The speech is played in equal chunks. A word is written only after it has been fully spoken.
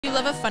You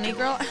love a funny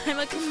girl? I'm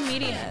a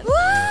comedian.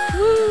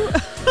 Woo!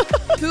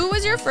 Who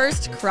was your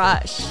first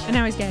crush? And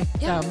now he's gay.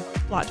 Yeah. So,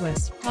 plot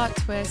twist. Plot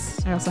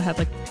twist. I also had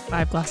like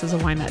 5 glasses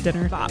of wine at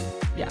dinner. Bop.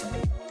 Yeah.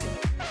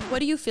 What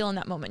do you feel in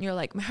that moment? You're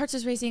like, my heart's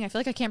just racing. I feel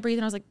like I can't breathe.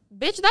 And I was like,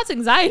 bitch, that's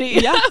anxiety.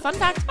 Yeah. Fun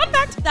fact. Fun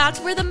fact. That's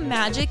where the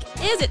magic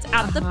is. It's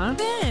at the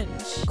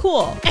bench.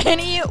 Cool.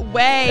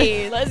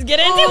 Anyway, let's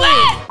get into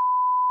it.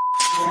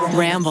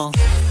 Ramble.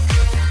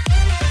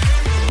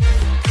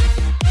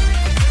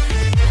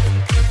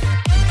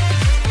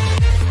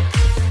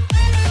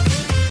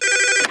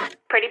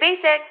 Pretty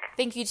Basic.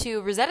 Thank you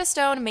to Rosetta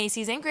Stone,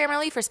 Macy's, and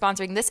Grammarly for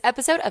sponsoring this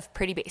episode of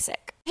Pretty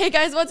Basic. Hey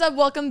guys, what's up?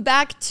 Welcome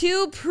back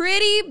to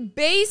Pretty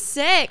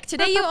Basic.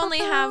 Today you only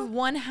have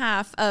one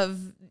half of,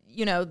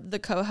 you know, the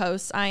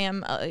co-hosts. I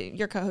am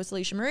your co-host,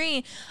 Alisha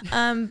Marie,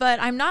 but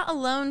I'm not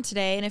alone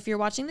today. And if you're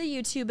watching the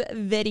YouTube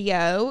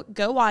video,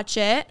 go watch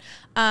it.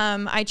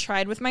 I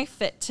tried with my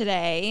fit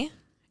today.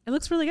 It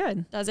looks really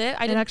good. Does it?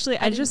 I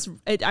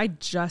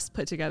just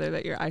put together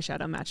that your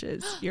eyeyeshaw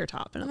matches your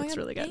top, and it looks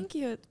really good. Thank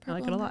you. I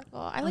like it a lot.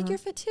 I like your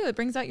fit too. It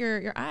brings out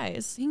your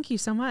eyes. Thank you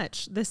so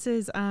much. This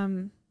is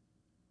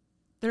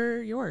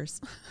they're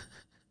yours.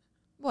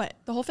 What?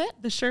 The whole fit?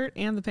 The shirt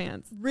and the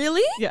pants.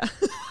 Really? Yeah.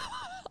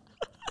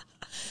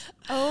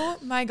 Oh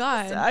my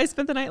God. So I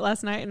spent the night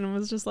last night and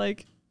was just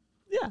like,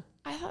 yeah.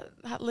 I thought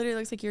that literally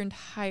looks like your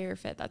entire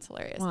fit. That's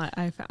hilarious. Well,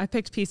 I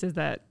picked pieces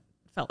that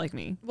felt like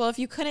me. Well, if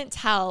you couldn't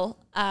tell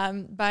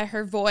by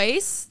her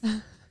voice,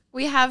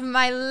 we have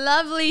my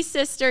lovely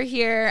sister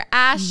here,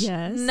 Ash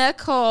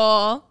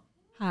Nicole.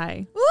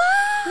 Hi.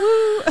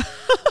 Woo!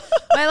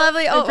 My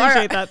lovely. I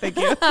appreciate that. Thank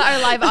you.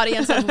 Our live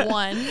audience of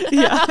one.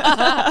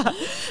 Yeah.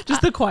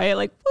 Just the quiet,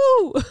 like,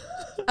 woo.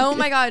 Oh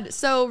my God.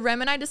 So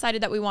Rem and I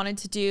decided that we wanted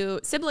to do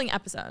sibling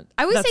episode.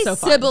 I always say so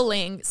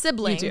sibling.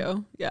 You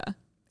do. Yeah.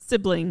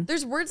 Sibling.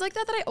 There's words like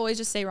that I always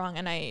just say wrong.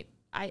 And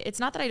it's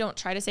not that I don't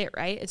try to say it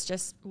right. It's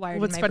just wired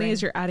in my brain. What's funny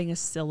is you're adding a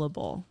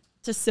syllable.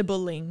 To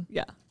sibling.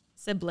 Yeah.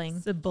 Sibling.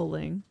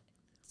 Sibling.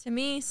 To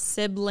me,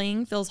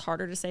 sibling feels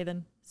harder to say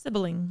than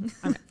sibling.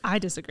 I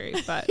disagree,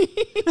 but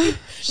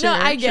no,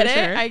 I get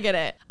it. I get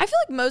it. I feel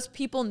like most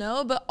people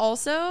know, but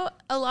also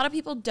a lot of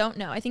people don't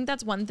know. I think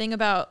that's one thing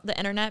about the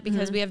internet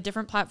because we have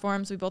different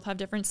platforms. We both have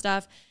different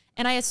stuff.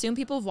 And I assume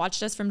people have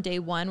watched us from day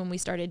one when we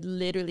started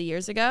literally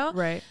years ago.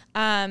 Right.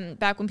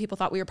 Back when people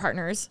thought we were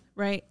partners.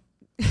 Right.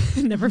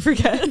 Never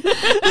forget.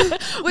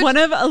 One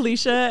of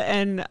Alisha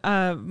and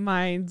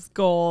mine's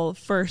goal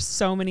for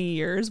so many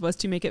years was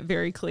to make it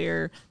very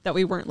clear that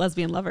we weren't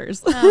lesbian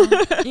lovers.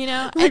 You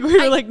know, like we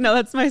were like, no,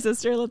 that's my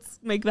sister.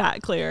 Let's make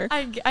that clear.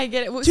 I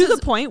get it. To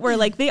the point where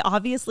like they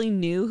obviously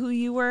knew who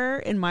you were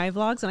in my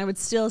vlogs, and I would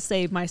still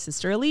say my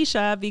sister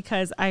Alisha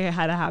because I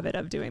had a habit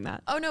of doing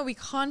that. Oh no, we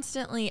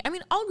constantly. I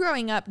mean, all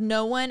growing up,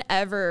 no one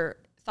ever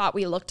thought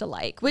we looked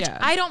alike, which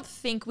I don't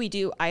think we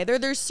do either.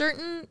 There's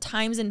certain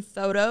times in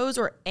photos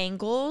or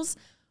angles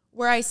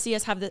where I see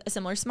us have a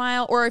similar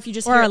smile, or if you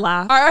just hear a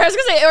laugh. Or I was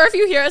gonna say, or if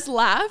you hear us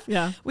laugh,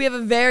 yeah, we have a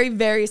very,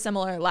 very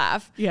similar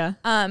laugh. Yeah.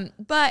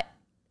 But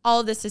all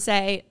of this to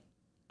say,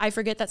 I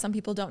forget that some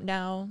people don't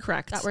know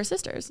that we're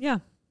sisters. Yeah.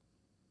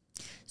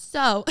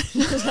 So, so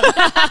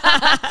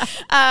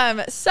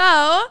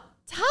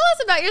tell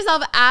us about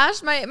yourself,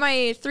 Ash,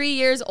 my 3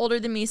 years older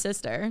than me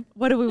sister.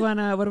 What do we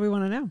wanna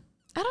know?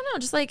 I don't know.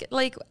 Just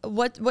like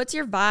what's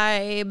your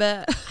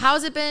vibe?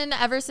 How's it been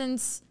ever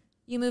since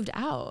you moved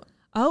out?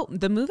 Oh,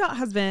 the move out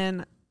has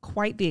been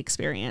quite the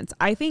experience.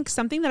 I think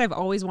something that I've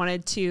always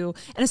wanted to,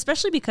 and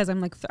especially because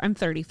I'm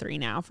 33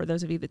 now, for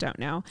those of you that don't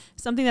know,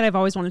 something that I've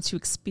always wanted to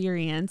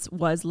experience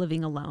was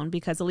living alone,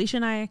 because Alisha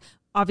and I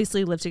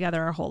obviously lived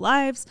together our whole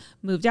lives,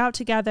 moved out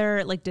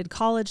together, like did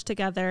college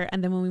together.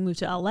 And then when we moved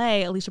to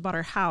LA, Alisha bought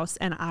her house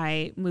and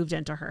I moved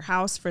into her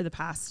house for the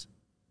past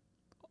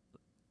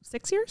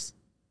 6 years.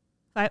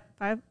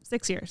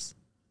 6 years.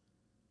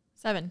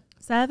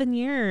 7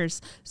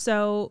 years.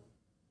 So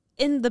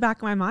in the back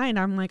of my mind,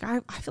 I'm like, I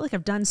feel like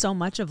I've done so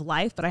much of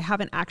life, but I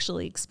haven't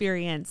actually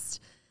experienced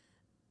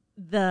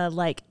the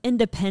like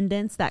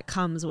independence that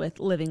comes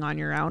with living on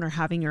your own or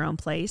having your own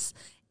place.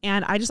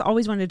 And I just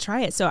always wanted to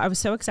try it. So I was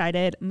so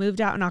excited, moved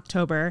out in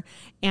October,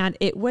 and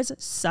it was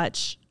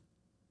such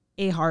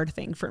a hard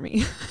thing for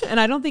me. And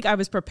I don't think I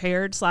was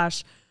prepared /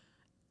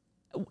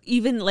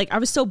 even like I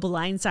was so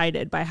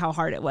blindsided by how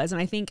hard it was.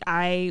 And I think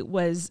I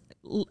was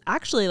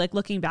actually, like,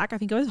 looking back, I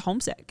think I was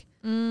homesick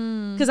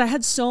because I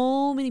had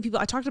so many people.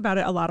 I talked about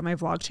it a lot on my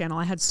vlog channel.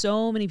 I had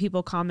so many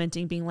people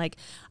commenting being like,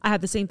 I had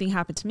the same thing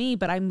happen to me,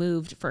 but I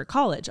moved for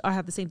college. I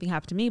had the same thing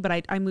happen to me, but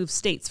I moved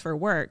states for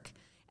work,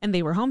 and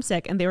they were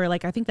homesick, and they were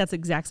like, I think that's the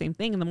exact same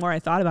thing. And the more I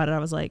thought about it, I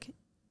was like,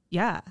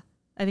 yeah,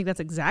 I think that's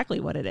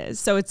exactly what it is.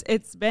 So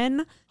it's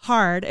been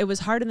hard. It was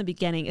hard in the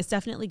beginning. It's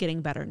definitely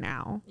getting better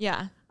now.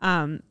 Yeah.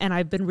 And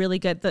I've been really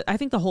good. I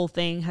think the whole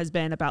thing has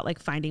been about like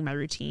finding my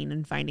routine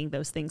and finding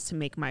those things to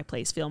make my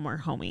place feel more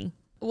homey.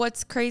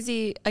 What's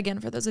crazy, again,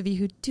 for those of you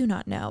who do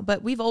not know,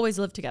 but we've always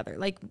lived together.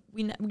 Like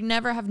we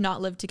never have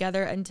not lived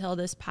together until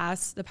the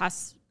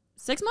past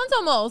 6 months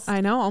almost. I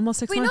know, almost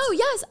 6 months. Wait, no,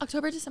 yes.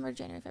 October, December,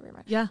 January, February,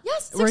 March. Yeah.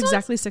 Yes, 6 We're months.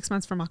 exactly 6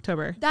 months from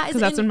October. That is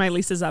because that's when my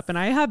lease is up, and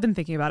I have been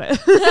thinking about it.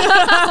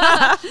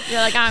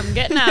 You're like, I'm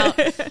getting out.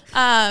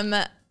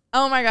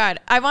 Oh my God.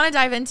 I want to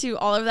dive into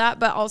all of that,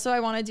 but also I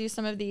want to do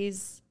some of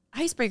these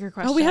icebreaker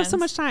questions. Oh, we have so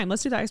much time.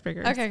 Let's do the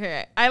icebreaker.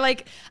 Okay. I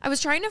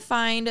was trying to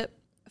find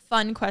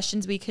fun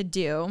questions we could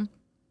do.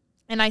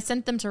 And I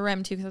sent them to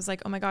Rem too, because I was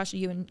like, oh my gosh,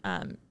 you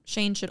and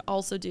Shane should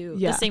also do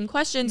the same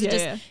questions and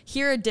just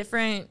hear a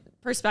different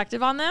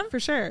perspective on them. For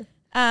sure.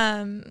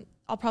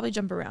 I'll probably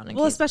jump around.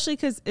 Especially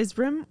because is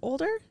Rem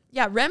older?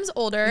 Yeah, Rem's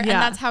older, and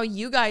that's how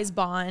you guys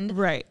bond.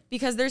 Right.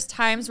 Because there's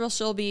times where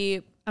she'll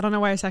be... I don't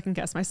know why I second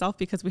guess myself,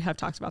 because we have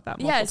talked about that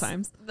multiple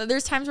times.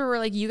 There's times where we're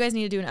like, you guys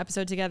need to do an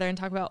episode together and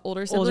talk about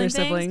older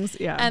siblings.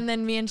 Yeah. And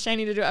then me and Shane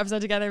need to do an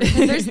episode together,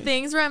 because there's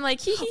things where I'm like,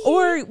 hee hee hee.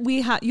 Or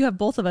you have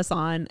both of us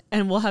on,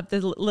 and we'll have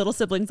the little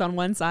siblings on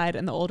one side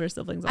and the older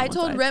siblings on one side.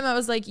 I told Rem, I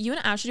was like, you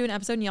and Ash should do an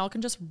episode and y'all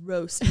can just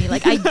roast me.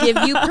 Like, I give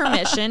you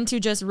permission to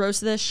just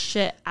roast the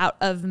shit out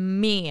of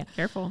me.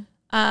 Careful.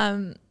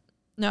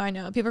 No, I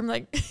know. People are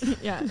like,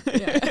 yeah.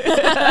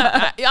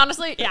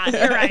 Honestly, yeah,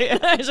 you're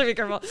right. I should be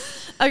careful.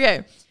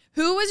 Okay.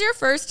 Who was your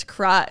first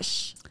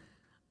crush?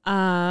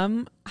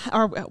 Or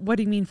what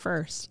do you mean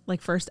first?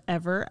 Like first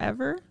ever?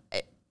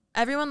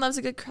 Everyone loves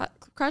a good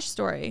crush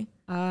story.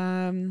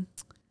 Plus,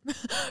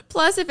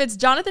 if it's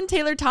Jonathan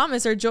Taylor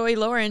Thomas or Joey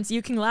Lawrence,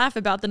 you can laugh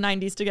about the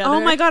 90s together. Oh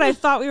my God. I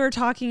thought we were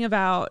talking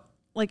about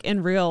like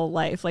in real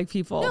life, like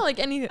people. No, like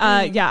anything.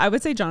 Yeah, I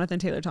would say Jonathan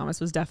Taylor Thomas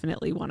was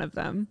definitely one of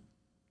them.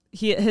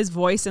 His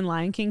voice in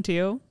Lion King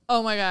too.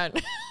 Oh my God.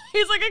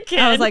 He's like a kid.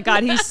 I was like,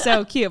 God, he's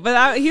so cute.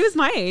 But he was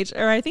my age,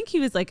 or I think he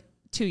was like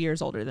 2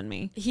 years older than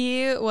me.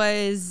 He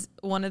was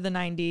one of the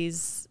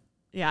 90s.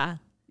 Yeah.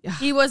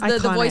 He was the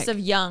voice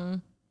of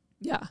young.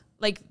 Yeah.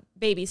 Like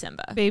Baby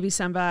Simba.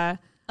 The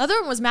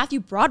other one was Matthew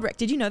Broderick.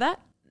 Did you know that?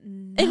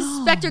 No.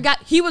 Inspector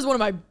he was one of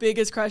my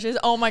biggest crushes.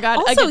 Oh my God.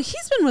 Also,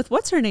 he's been with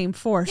what's her name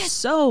for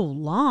so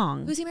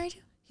long. Who's he married to?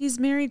 He's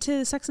married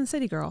to Sex and the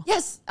City girl.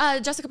 Yes.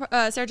 Sarah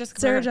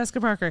Jessica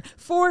Parker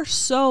for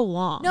so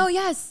long. No,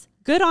 yes.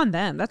 Good on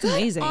them. That's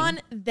amazing. On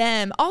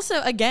them.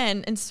 Also,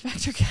 again,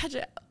 Inspector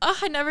Gadget. Oh,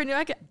 I never knew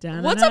I could.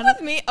 What's up with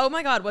me? Oh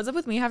my God. What's up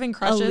with me having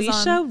crushes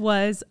Alisha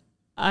was,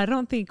 I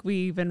don't think we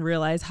even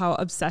realized how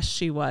obsessed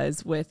she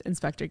was with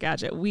Inspector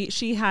Gadget.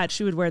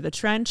 She would wear the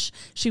trench.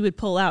 She would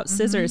pull out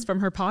scissors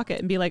from her pocket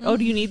and be like, oh,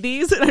 do you need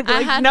these? And I'd be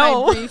like,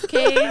 no. My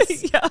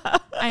briefcase. Yeah.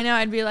 I know.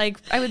 I'd be like,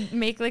 I would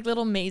make like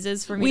little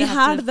mazes for me. We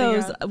had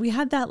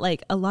that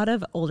like a lot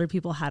of older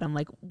people had them,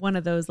 like one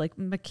of those like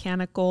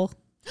mechanical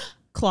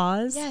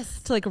claws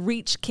to like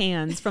reach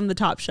cans from the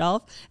top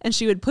shelf, and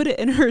she would put it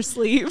in her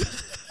sleeve.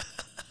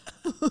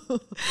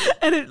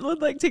 And it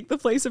would like take the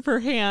place of her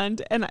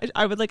hand, and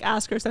I would like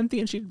ask her something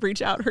and she'd reach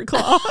out her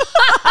claw.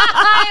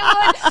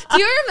 I would. Do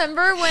you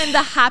remember when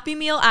the Happy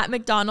Meal at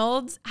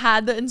McDonald's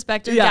had the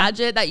Inspector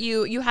Gadget that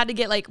you had to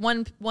get like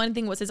one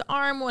thing was his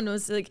arm, one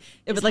was like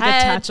it would like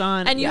attach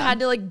on, and you had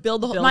to like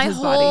build the whole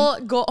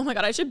body. Goal. Oh my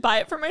God, I should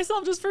buy it for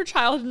myself just for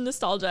childhood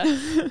nostalgia.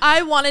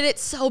 I wanted it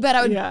so bad.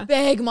 I would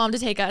beg Mom to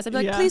take us. I'd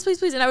be like, please,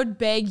 and I would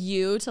beg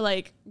you to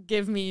like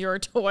give me your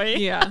toy.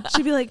 Yeah,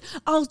 she'd be like,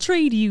 I'll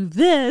trade you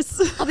this.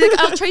 I'll be like,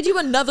 I'll trade you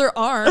another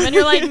arm. And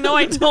you're like, no,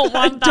 I don't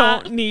want that.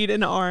 I don't need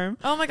an arm.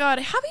 Oh my God.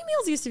 Happy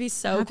Meals used to be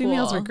so Happy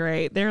Meals were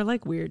great. They're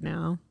like weird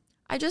now.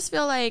 I just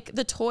feel like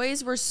the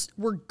toys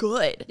were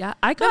good. Yeah.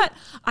 I got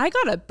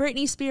a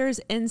Britney Spears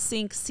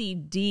NSYNC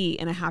CD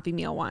in a Happy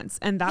Meal once.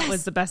 And that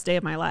was the best day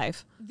of my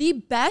life. The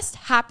best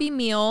Happy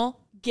Meal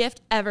gift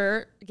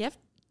ever.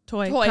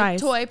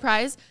 Toy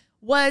prize.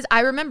 I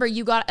remember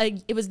you got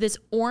it was this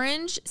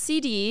orange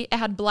CD. It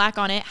had black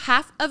on it.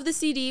 Half of the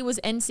CD was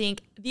NSYNC.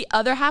 The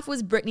other half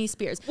was Britney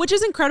Spears. Which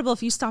is incredible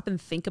if you stop and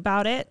think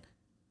about it.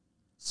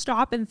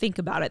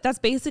 That's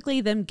basically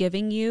them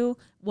giving you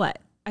what?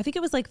 I think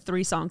it was like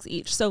 3 songs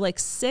each. So like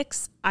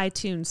 6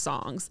 iTunes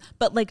songs,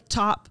 but like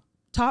top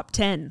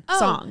 10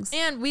 songs.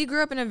 And we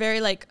grew up in a very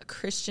like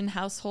Christian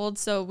household,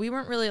 so we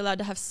weren't really allowed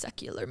to have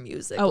secular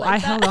music. Oh, I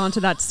held on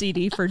to that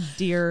CD for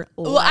dear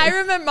life. Well, I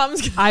remember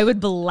I would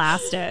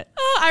blast it.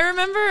 I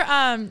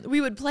rember we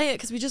would play it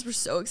because we just were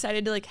so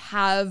excited to like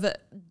have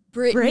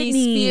Britney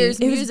Spears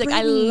music.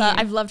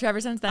 I've loved her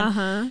ever since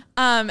then.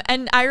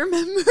 And I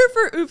remember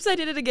for Oops, I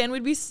Did It Again,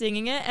 we'd be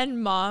singing it,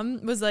 and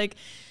Mom was like,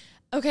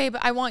 okay,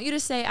 but I want you to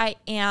say I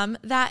am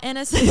that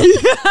innocent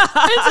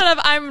instead of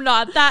I'm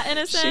not that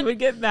innocent. She would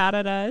get mad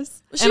at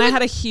us. I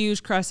had a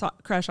huge crush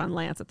on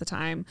Lance at the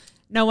time.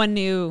 No one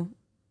knew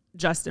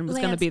Justin was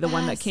going to be the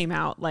one that came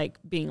out like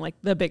being like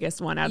the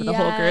biggest one out of the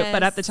whole group.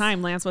 But at the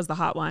time, Lance was the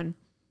hot one.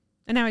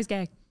 And now he's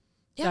gay.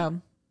 Yeah.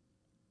 So,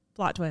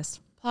 plot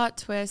twist.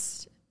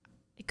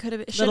 It could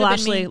have been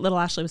me. Little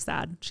Ashley was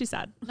sad. She's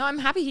sad. No, I'm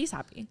happy he's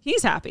happy.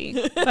 He's happy.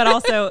 But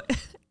also,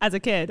 as a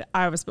kid,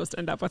 I was supposed to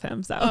end up with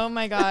him. So. Oh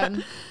my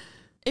God.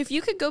 If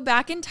you could go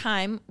back in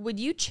time, would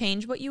you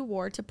change what you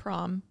wore to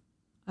prom?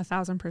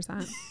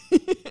 1,000%.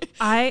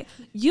 I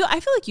feel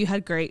like you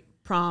had great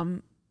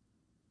prom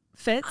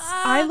fits.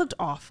 I looked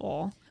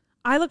awful.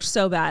 I looked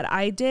so bad.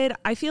 I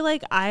feel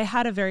like I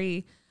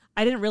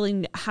didn't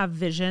really have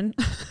vision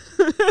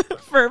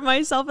for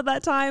myself at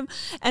that time,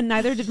 and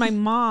neither did my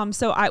mom.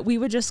 So we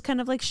would just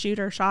kind of like shoot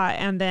our shot.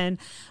 And then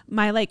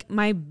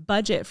my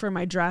budget for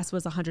my dress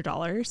was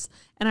 $100.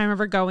 And I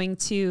remember going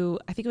to,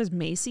 I think it was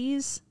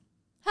Macy's.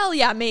 Hell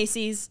yeah,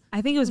 Macy's.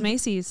 I think it was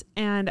Macy's,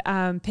 and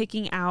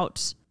picking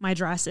out my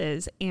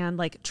dresses and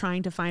like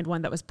trying to find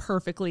one that was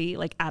perfectly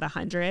like at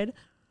 100. It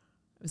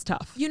was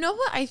tough. You know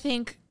what? I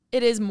think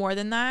it is more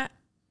than that.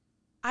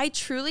 I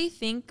truly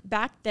think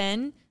back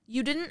then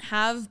you didn't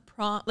have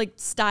prom like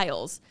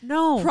styles.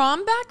 No.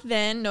 Prom back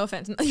then, no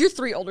offense, you're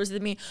 3 older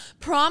than me.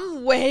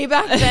 Prom way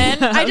back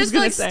then. I just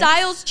feel like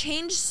styles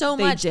changed so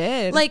much. They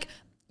did. Like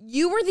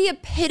you were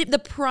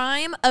the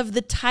prime of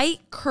the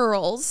tight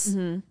curls,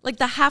 like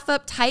the half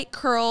up tight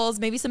curls,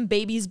 maybe some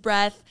baby's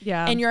breath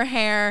in your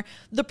hair.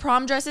 The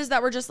prom dresses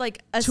that were just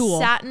like a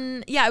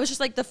satin. Yeah, it was just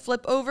like the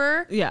flip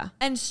over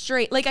and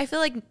straight. Like I feel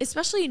like,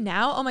 especially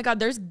now, oh my God,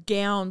 there's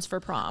gowns for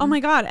prom. Oh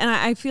my God. And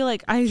I feel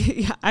like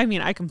I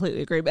mean, I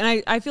completely agree.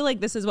 But I feel like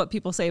this is what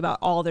people say about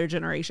all their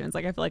generations.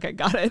 Like I feel like I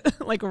got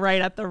it like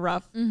right at the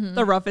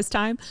roughest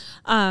time.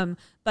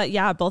 But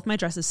yeah, both my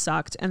dresses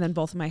sucked, and then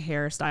both of my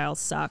hairstyles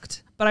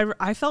sucked. But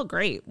I felt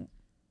great.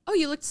 Oh,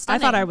 you looked stunning.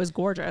 I thought I was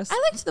gorgeous.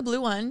 I liked the blue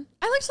one.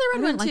 I liked the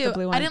red one too. The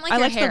blue one. I didn't like I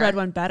your liked hair. the red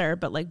one better,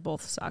 but like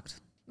both sucked.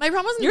 My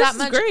prom wasn't Yours that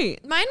much. Is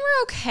great. Mine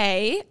were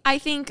okay. I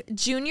think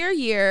junior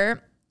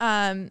year,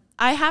 I've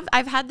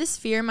had this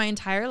fear my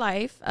entire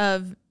life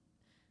of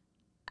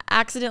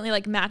accidentally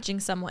like matching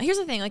someone. Here's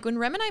the thing, like when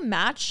Rem and I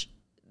match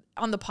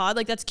on the pod,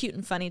 like that's cute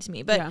and funny to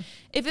me. But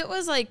if it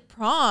was like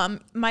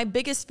prom, my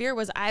biggest fear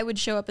was I would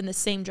show up in the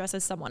same dress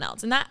as someone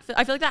else. And that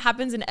I feel like that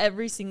happens in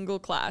every single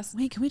class.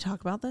 Wait, can we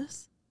talk about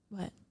this?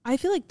 What? I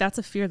feel like that's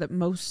a fear that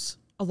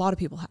a lot of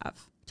people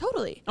have.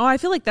 Totally. Oh, I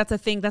feel like that's a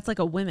thing. That's like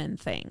a women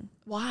thing.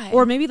 Why?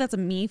 Or maybe that's a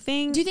me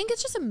thing. Do you think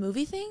it's just a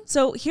movie thing?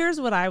 So here's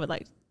what I would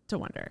like to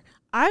wonder.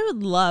 I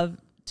would love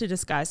to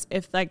discuss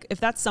if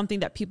that's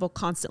something that people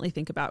constantly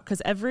think about,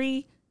 because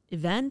every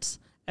event,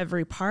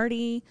 every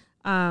party,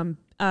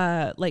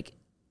 like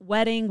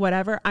wedding,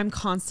 whatever, I'm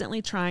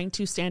constantly trying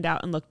to stand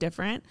out and look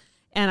different.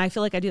 And I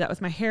feel like I do that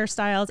with my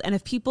hairstyles. And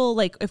if people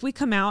like, if we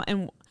come out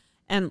and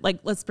like,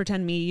 let's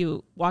pretend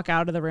you walk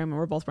out of the room and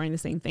we're both wearing the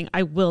same thing,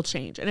 I will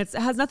change. And it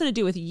has nothing to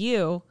do with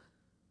you.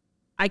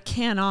 I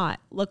cannot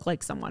look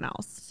like someone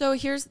else. So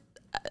here's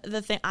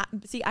the thing.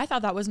 I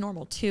thought that was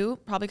normal too,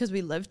 probably because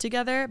we lived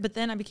together. But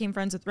then I became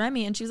friends with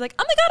Remi, and she was like,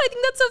 "Oh my God, I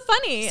think that's so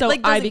funny." So like,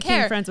 I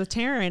became friends with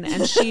Taryn,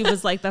 and she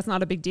was like, "That's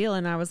not a big deal,"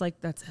 and I was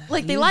like, "That's a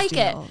like they like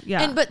deal. it."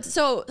 Yeah. But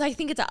so I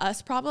think it's a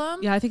us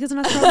problem. Yeah, I think it's an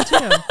us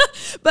problem too.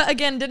 But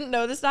again, didn't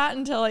notice that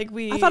until like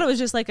I thought it was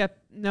just like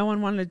no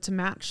one wanted to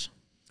match.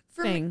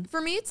 For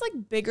me, it's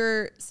like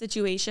bigger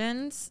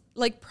situations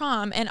like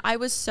prom, and I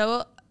was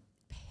so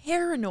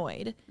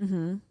paranoid.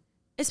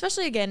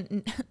 Especially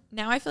again,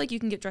 now I feel like you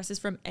can get dresses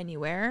from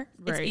anywhere.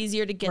 Right. It's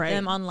easier to get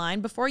them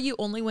online. Before, you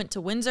only went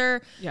to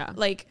Windsor. Yeah.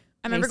 Like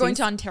I remember going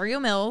to Ontario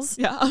Mills,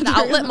 the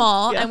outlet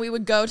mall, and we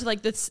would go to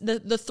like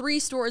the 3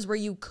 stores where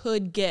you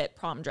could get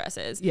prom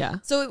dresses. Yeah.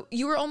 So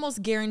you were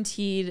almost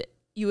guaranteed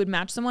you would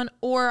match someone.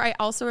 Or I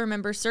also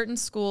remember certain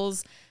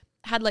schools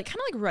had like kind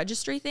of like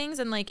registry things,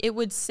 and like it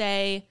would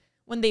say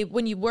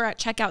when you were at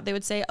checkout, they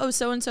would say, "Oh,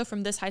 so and so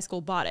from this high school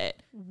bought it."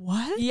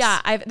 What? Yeah,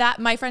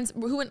 my friends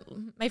went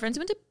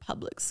to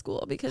public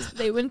school because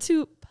they went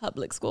to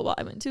public school while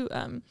I went to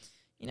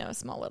a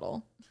small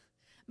little.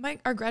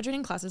 Our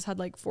graduating classes had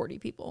like 40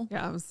 people.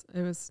 Yeah,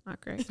 it was not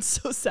great.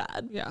 It's so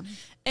sad. Yeah.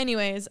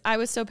 Anyways, I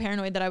was so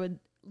paranoid that I would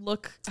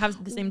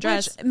have the same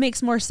dress. Which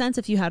makes more sense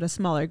if you had a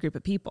smaller group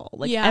of people.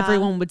 Like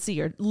everyone would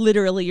see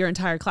literally your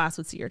entire class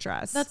would see your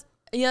dress.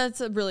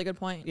 That's a really good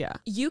point. Yeah.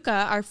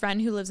 Yuka, our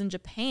friend who lives in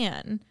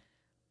Japan,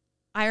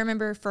 I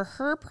remember for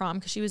her prom,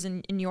 because she was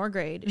in your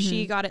grade,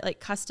 she got it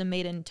like custom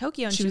made in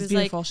Tokyo, and she was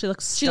beautiful. Like, she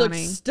looked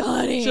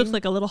stunning. She looked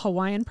like a little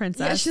Hawaiian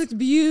princess. Yeah, she looked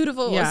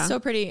beautiful. Yeah. It was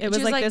so pretty. It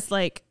was like this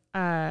like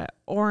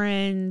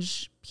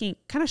orange pink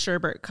kind of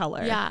sherbet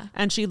color. Yeah.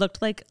 And she looked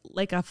like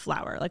a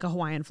flower, like a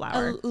Hawaiian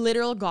flower. A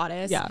literal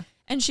goddess. Yeah.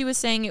 And she was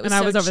saying it was,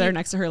 and I was over there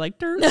next to her like,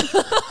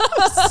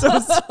 so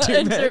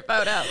stupid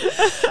photo.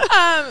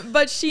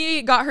 But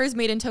she got hers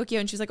made in Tokyo,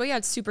 and she's like, "Oh yeah,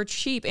 it's super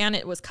cheap, and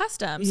it was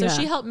custom." So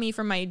she helped me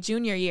for my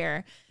junior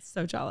year.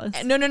 So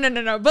jealous. No.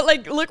 But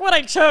like, look what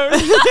I chose.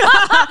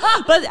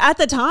 But at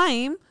the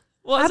time,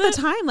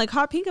 like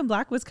hot pink and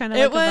black was kind of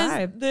like a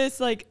vibe.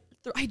 This like,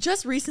 I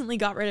just recently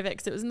got rid of it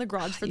because it was in the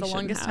garage for the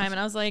longest time, and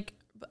I was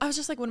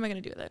just like, what am I gonna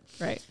do with it?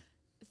 Right.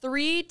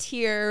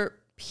 3-tier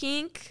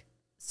pink.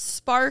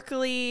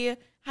 Sparkly,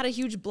 had a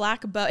huge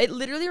black bow. It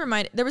literally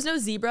there was no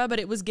zebra, but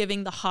it was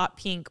giving the hot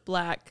pink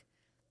black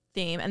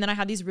theme. And then I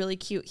had these really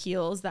cute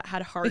heels that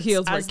had hearts. The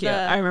heels were cute.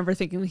 I remember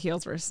thinking the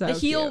heels were so cute.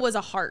 The heel was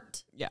a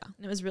heart. Yeah.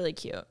 And it was really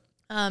cute.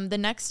 The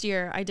next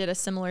year I did a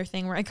similar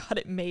thing where I got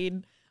it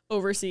made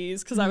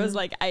overseas because I was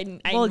like,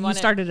 you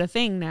started a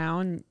thing now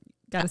and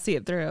got to see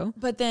it through.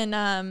 But then,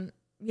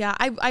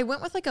 I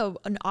went with like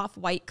an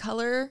off-white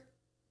color,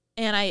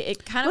 and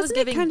it kind of was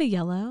giving kind of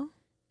yellow.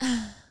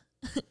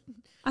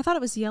 I thought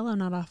it was yellow,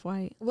 not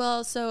off-white.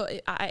 Well, so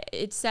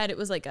it said it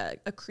was like a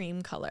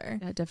cream color.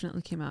 Yeah, it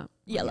definitely came out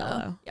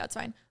Yellow. Yeah, it's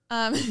fine.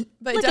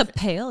 But like a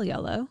pale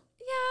yellow.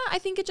 Yeah, I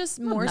think it just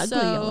Not more an so.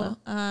 ugly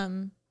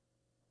yellow.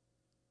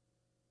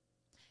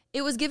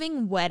 It was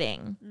giving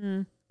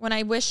wedding. When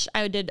I wish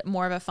I did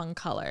more of a fun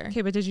color.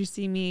 Okay, but did you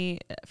see me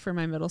for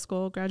my middle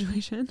school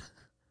graduation?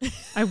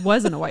 I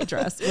was in a white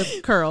dress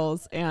with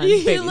curls and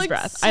baby's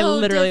breath. So I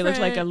literally different. looked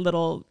like a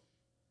little,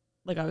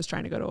 like I was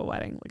trying to go to a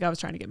wedding. Like I was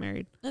trying to get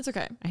married. That's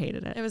okay. I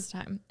hated it. It was a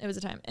time. It was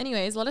a time.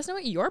 Anyways, let us know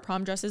what your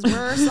prom dresses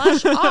were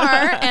 /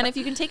 are. And if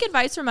you can take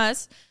advice from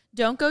us,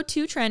 don't go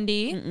too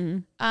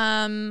trendy.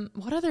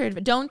 What other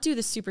advice? Don't do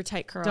the super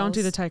tight curls. Don't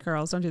do the tight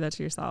curls. Don't do that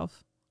to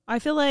yourself. I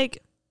feel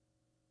like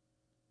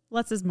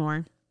less is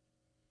more.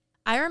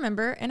 I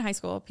remember in high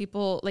school,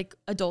 people like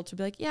adults would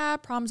be like, yeah,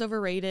 prom's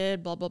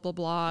overrated, blah, blah, blah,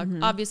 blah.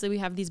 Obviously, we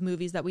have these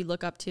movies that we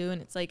look up to,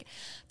 and it's like,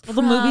 well,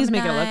 the movies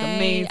make it look night,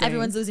 amazing.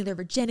 everyone's losing their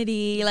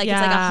virginity. Like, it's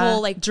like a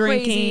whole like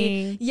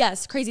drinking.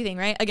 Crazy thing,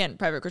 right? Again,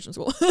 private Christian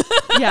school.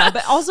 Yeah,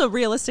 but also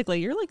realistically,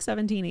 you're like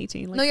 17,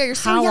 18. Like, no, yeah, you're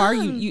so how young. are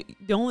you?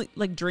 The only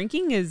like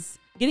drinking is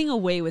getting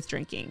away with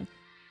drinking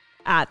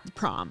at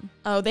prom.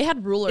 Oh, they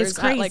had rulers It's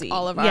crazy. at like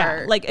all of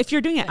our like if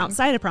you're doing it things.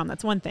 outside of prom,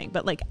 that's one thing.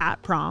 But like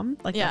at prom,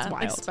 like that's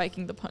wild. like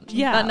spiking the punch.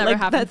 Yeah, that never like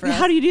happened for us.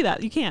 How do you do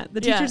that? You can't.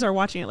 The Yeah. teachers are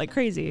watching it like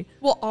crazy.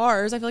 Well,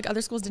 ours, I feel like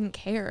other schools didn't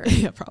care.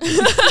 Yeah, probably.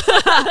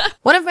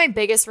 One of my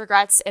biggest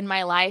regrets in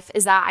my life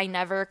is that I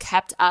never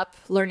kept up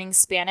learning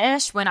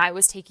Spanish when I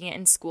was taking it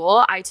in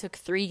school. I took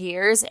 3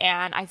 years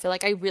and I feel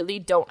like I really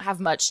don't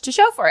have much to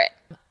show for it.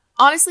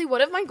 Honestly,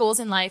 one of my goals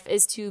in life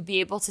is to be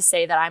able to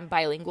say that I'm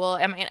bilingual.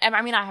 I mean,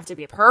 I have to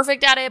be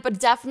perfect at it, but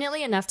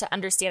definitely enough to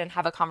understand and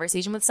have a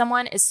conversation with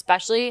someone,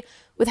 especially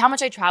with how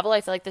much I travel.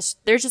 I feel like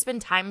there's just been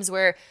times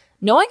where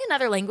knowing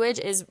another language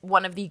is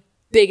one of the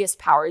biggest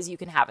powers you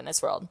can have in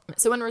this world.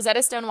 So when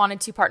Rosetta Stone wanted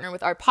to partner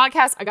with our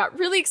podcast, I got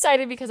really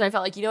excited because I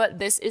felt like, you know what,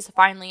 this is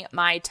finally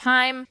my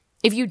time.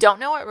 If you don't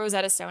know what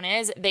Rosetta Stone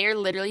is, they are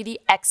literally the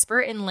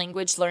expert in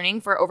language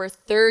learning for over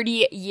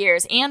 30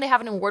 years. And they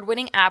have an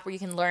award-winning app where you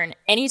can learn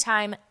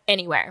anytime,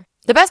 anywhere.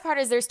 The best part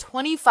is there's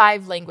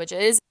 25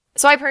 languages.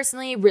 So I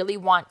personally really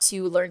want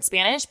to learn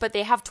Spanish, but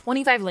they have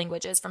 25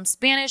 languages from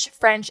Spanish,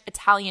 French,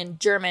 Italian,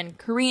 German,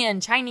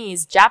 Korean,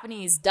 Chinese,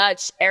 Japanese,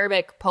 Dutch,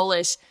 Arabic,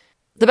 Polish.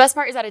 The best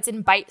part is that it's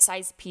in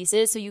bite-sized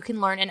pieces, so you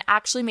can learn and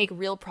actually make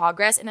real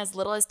progress in as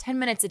little as 10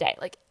 minutes a day.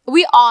 Like,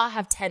 we all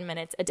have 10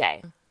 minutes a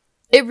day.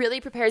 It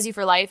really prepares you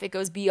for life. It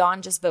goes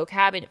beyond just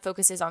vocab, and it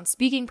focuses on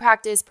speaking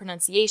practice,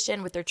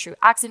 pronunciation with their true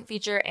accent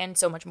feature, and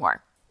so much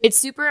more. It's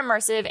super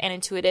immersive and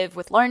intuitive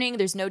with learning.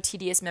 There's no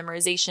tedious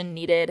memorization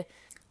needed,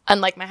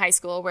 unlike my high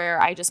school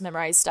where I just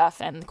memorized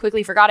stuff and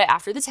quickly forgot it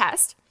after the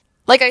test.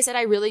 Like I said,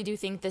 I really do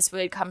think this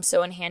would come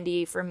so in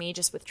handy for me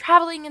just with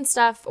traveling and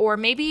stuff, or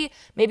maybe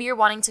you're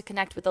wanting to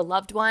connect with a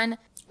loved one,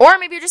 or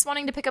maybe you're just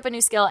wanting to pick up a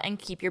new skill and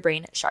keep your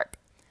brain sharp.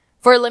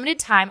 For a limited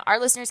time, our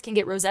listeners can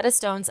get Rosetta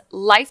Stone's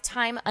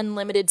lifetime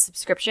unlimited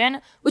subscription,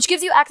 which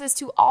gives you access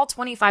to all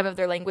 25 of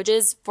their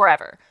languages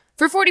forever.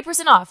 For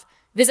 40% off,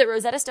 visit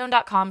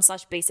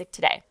rosettastone.com/basic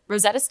today.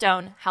 Rosetta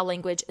Stone, how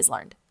language is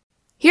learned.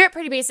 Here at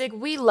Pretty Basic,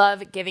 we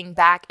love giving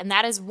back, and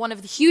that is one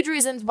of the huge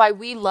reasons why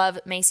we love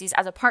Macy's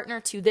as a partner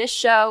to this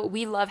show.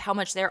 We love how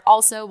much they're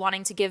also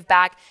wanting to give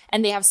back,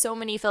 and they have so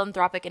many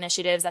philanthropic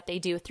initiatives that they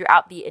do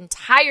throughout the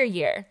entire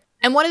year.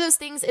 And one of those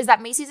things is that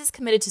Macy's is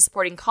committed to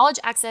supporting college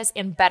access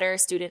and better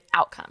student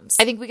outcomes.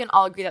 I think we can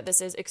all agree that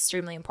this is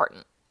extremely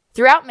important.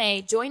 Throughout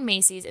May, join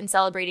Macy's in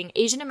celebrating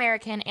Asian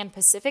American and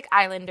Pacific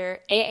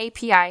Islander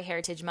AAPI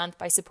Heritage Month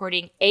by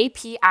supporting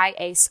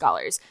APIA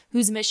scholars,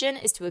 whose mission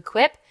is to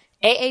equip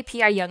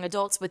AAPI young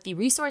adults with the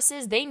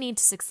resources they need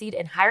to succeed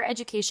in higher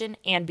education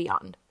and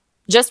beyond.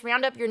 Just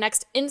round up your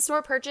next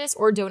in-store purchase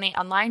or donate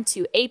online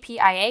to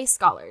APIA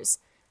scholars.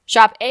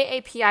 Shop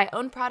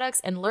AAPI-owned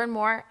products and learn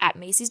more at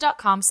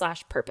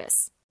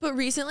macys.com/purpose. But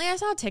recently I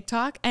saw a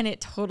TikTok and it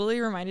totally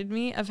reminded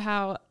me of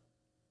how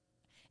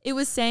it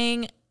was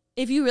saying,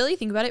 if you really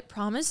think about it,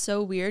 prom is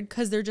so weird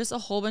because they're just a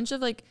whole bunch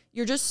of like,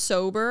 you're just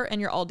sober and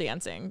you're all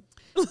dancing.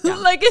 Yeah.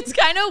 Like, it's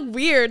kind of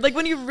weird. Like,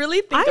 when you really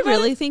think about it. I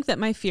really think that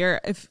my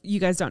fear, if you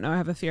guys don't know, I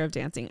have a fear of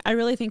dancing. I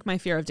really think my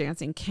fear of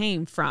dancing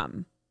came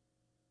from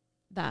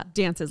that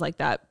dances like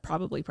that,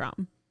 probably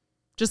prom.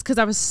 Just because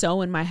I was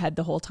so in my head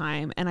the whole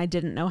time and I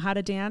didn't know how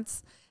to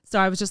dance. So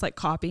I was just like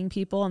copying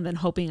people and then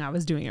hoping I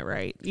was doing it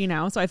right, you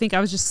know? So I think I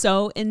was just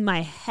so in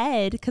my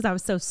head because I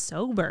was so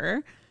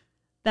sober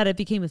that it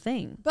became a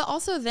thing. But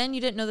also then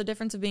you didn't know the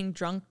difference of being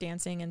drunk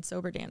dancing and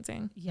sober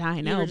dancing. Yeah,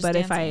 I know. But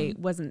if I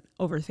wasn't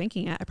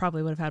overthinking it, I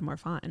probably would have had more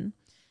fun.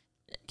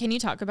 Can you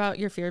talk about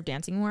your fear of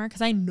dancing more?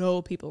 Because I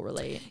know people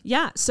relate.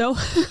 Yeah. So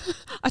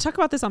I talk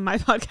about this on my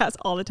podcast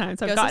all the time.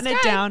 So I've gotten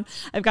it down.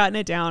 I've gotten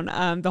it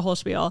down, the whole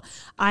spiel.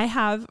 I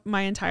have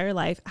my entire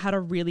life had a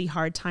really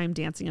hard time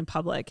dancing in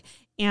public.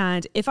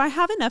 And if I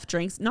have enough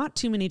drinks, not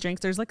too many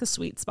drinks, there's like a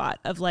sweet spot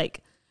of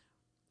like,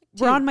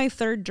 we're on my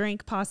third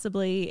drink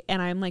possibly,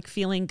 and I'm like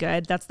feeling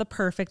good. That's the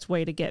perfect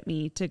way to get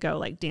me to go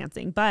like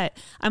dancing. But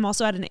I'm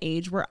also at an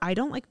age where I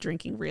don't like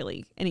drinking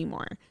really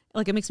anymore.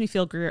 Like it makes me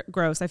feel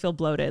gross. I feel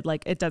bloated.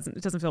 Like it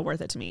doesn't feel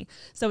worth it to me.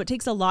 So it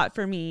takes a lot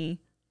for me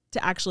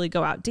to actually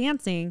go out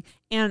dancing.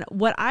 And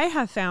what I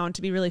have found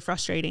to be really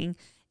frustrating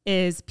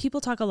is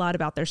people talk a lot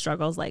about their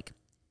struggles, like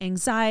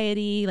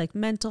anxiety, like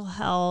mental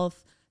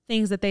health,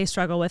 things that they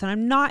struggle with. And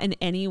I'm not in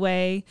any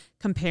way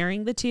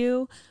comparing the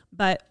two,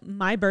 but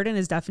my burden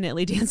is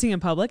definitely dancing in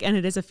public, and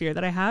it is a fear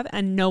that I have,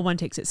 and no one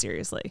takes it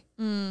seriously.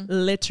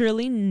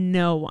 Literally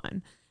no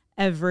one.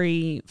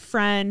 Every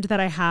friend that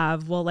I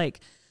have will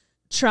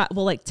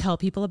tell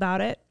people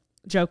about it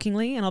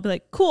jokingly, and I'll be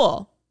like,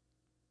 cool.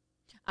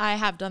 I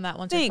have done that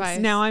once Thanks. or twice.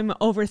 Now I'm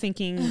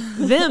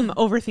overthinking them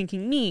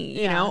overthinking me,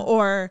 you know,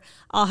 or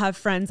I'll have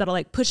friends that'll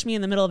like push me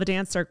in the middle of a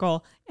dance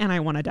circle and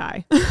I want to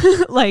die.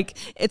 Like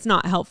it's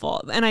not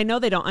helpful. And I know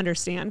they don't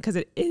understand because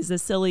it is a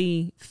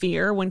silly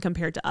fear when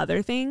compared to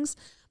other things,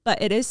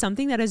 but it is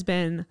something that has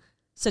been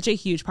such a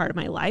huge part of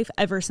my life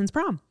ever since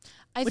prom,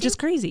 which is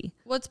crazy.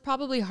 What's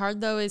probably hard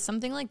though is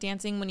something like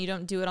dancing when you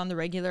don't do it on the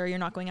regular, you're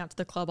not going out to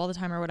the club all the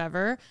time or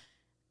whatever.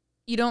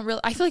 You don't really,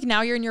 I feel like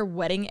now you're in your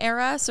wedding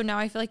era. So now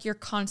I feel like you're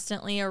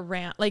constantly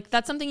around, like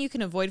that's something you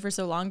can avoid for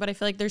so long. But I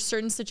feel like there's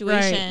certain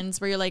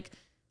situations where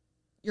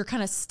you're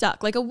kind of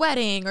stuck, like a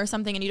wedding or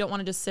something, and you don't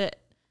want to just sit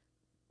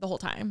the whole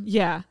time.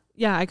 Yeah.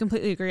 Yeah, I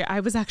completely agree. I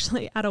was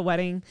actually at a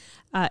wedding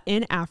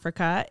in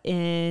Africa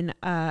in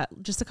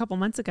just a couple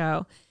months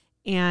ago.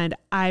 And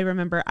I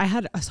remember I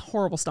had a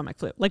horrible stomach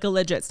flu, like a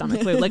legit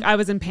stomach flu. Like I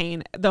was in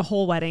pain the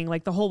whole wedding,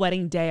 like the whole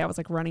wedding day. I was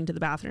like running to the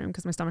bathroom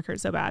because my stomach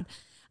hurt so bad.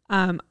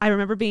 I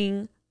remember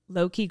being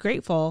low-key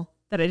grateful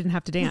that I didn't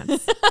have to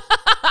dance.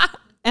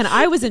 And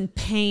I was in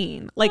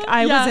pain. Like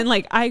I was in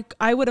like,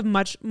 I would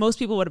have most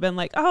people would have been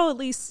like, oh, at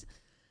least,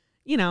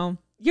 you know,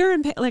 you're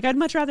in pain. Like I'd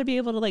much rather be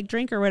able to like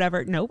drink or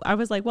whatever. Nope. I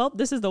was like, well,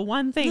 this is the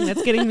one thing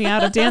that's getting me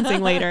out of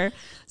dancing later.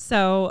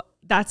 So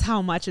that's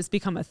how much it's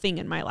become a thing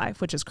in my life,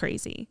 which is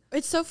crazy.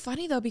 It's so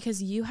funny though,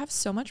 because you have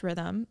so much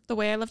rhythm. The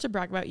way I love to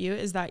brag about you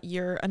is that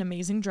you're an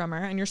amazing drummer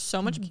and you're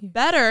so much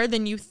better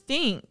than you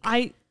think.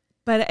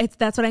 But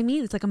that's what I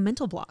mean. It's like a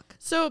mental block.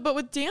 So, but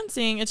with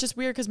dancing, it's just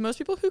weird because most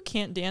people who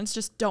can't dance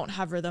just don't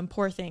have rhythm.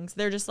 Poor things.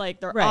 They're just like,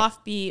 they're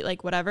offbeat,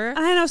 like whatever. And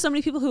I know so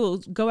many people who will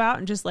go out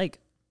and just like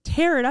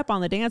tear it up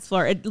on the dance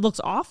floor. It looks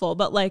awful,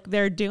 but like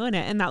they're doing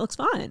it and that looks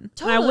fun.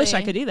 Totally. And I wish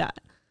I could do that.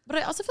 But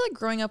I also feel like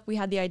growing up, we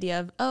had the idea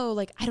of, oh,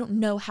 like, I don't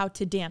know how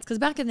to dance. Because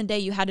back in the day,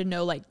 you had to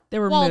know like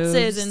there were waltzes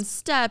moves and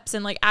steps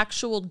and like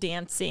actual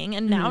dancing.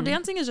 And now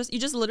dancing is just, you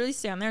just literally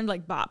stand there and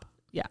like bop.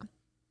 Yeah.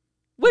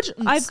 Which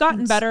I've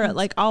gotten better at.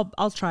 Like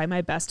I'll try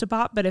my best to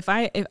bop, but if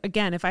I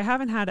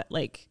haven't had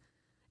like,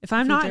 if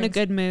I'm not in a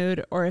good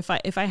mood, or if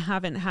I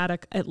haven't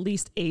had at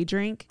least a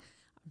drink,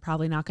 I'm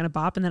probably not going to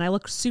bop, and then I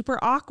look super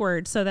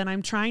awkward. So then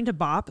I'm trying to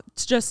bop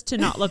just to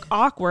not look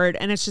awkward,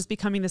 and it's just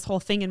becoming this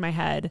whole thing in my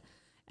head,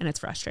 and it's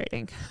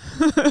frustrating.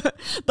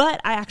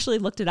 But I actually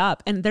looked it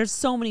up, and there's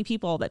so many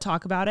people that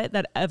talk about it,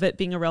 that of it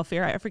being a real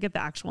fear. I forget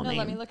the actual name.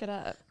 Let me look it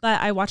up. But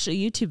I watched a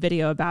YouTube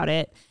video about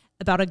it,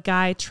 about a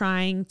guy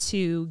trying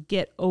to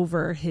get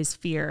over his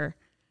fear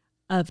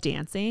of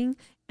dancing.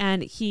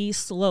 And he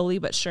slowly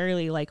but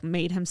surely like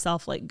made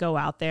himself like go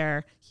out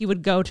there. He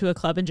would go to a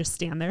club and just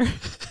stand there.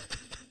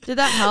 Did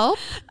that help?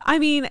 I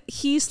mean,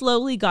 he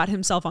slowly got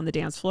himself on the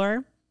dance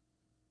floor.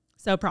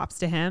 So props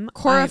to him.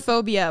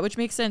 Choreophobia, which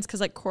makes sense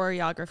because like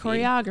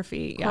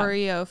choreography. Yeah.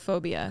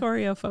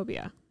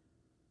 Choreophobia.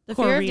 The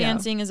fear of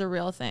dancing is a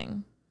real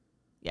thing.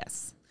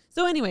 Yes.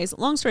 So anyways,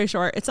 long story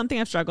short, it's something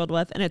I've struggled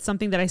with, and it's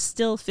something that I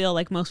still feel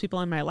like most people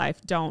in my life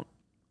don't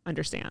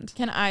understand.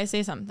 Can I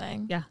say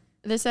something? Yeah.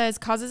 This says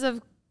causes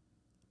of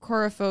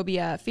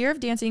choreophobia. Fear of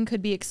dancing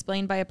could be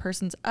explained by a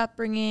person's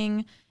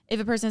upbringing, if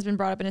a person has been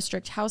brought up in a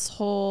strict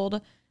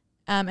household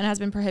and has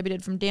been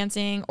prohibited from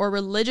dancing, or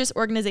religious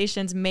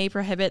organizations may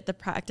prohibit the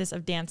practice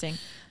of dancing.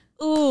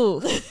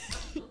 Ooh.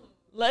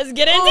 Let's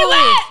get into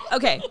it.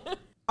 Okay.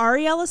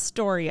 Ariel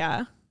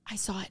Astoria. I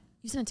saw it.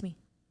 You sent it to me.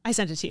 I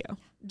sent it to you.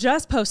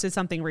 Just posted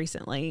something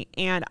recently,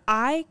 and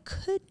I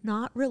could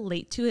not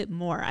relate to it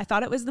more. I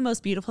thought it was the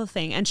most beautiful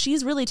thing. And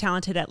she's really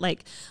talented at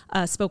like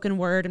spoken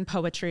word and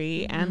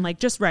poetry and like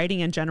just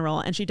writing in general.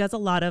 And she does a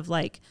lot of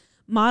like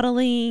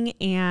modeling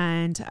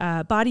and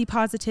body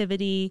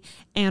positivity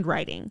and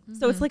writing.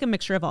 So it's like a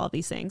mixture of all of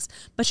these things.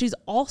 But she's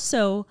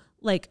also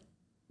like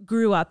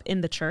grew up in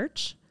the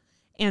church.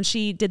 And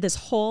she did this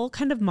whole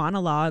kind of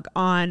monologue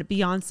on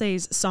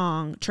Beyonce's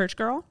song, Church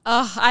Girl.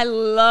 Oh, I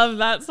love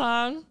that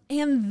song.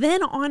 And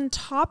then on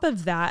top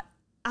of that,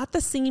 at the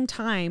same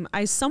time,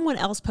 someone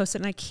else posted,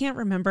 and I can't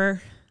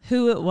remember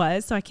who it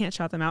was, so I can't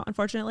shout them out,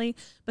 unfortunately.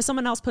 But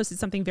someone else posted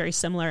something very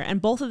similar.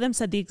 And both of them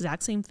said the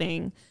exact same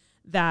thing,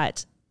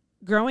 that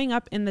growing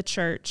up in the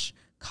church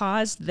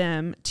caused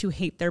them to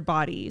hate their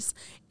bodies.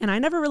 And I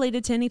never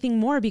related to anything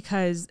more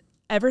because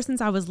ever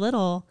since I was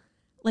little,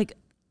 like,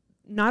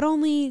 not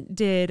only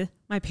did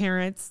my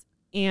parents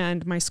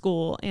and my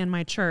school and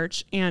my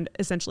church and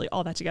essentially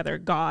all that together,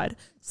 God,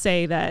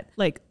 say that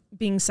like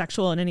being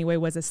sexual in any way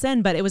was a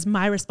sin, but it was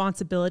my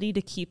responsibility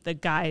to keep the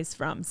guys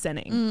from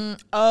sinning.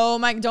 Oh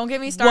my, don't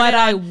get me started. What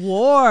I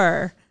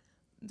wore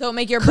Don't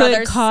make your could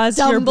brother cause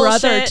your stumble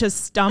brother shit. to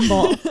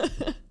stumble.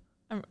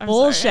 I'm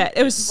Bullshit. sorry.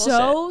 It was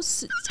so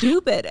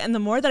stupid. And the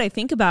more that I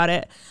think about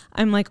it,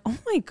 I'm like, oh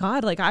my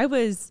God, like I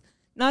was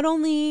not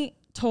only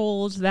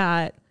told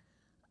that,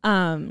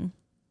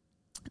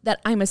 that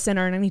I'm a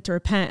sinner and I need to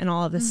repent and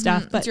all of this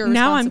stuff, but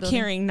now I'm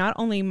carrying not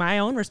only my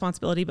own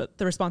responsibility, but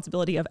the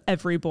responsibility of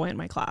every boy in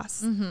my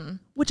class,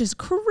 which is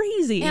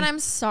crazy. And I'm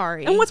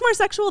sorry. And what's more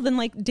sexual than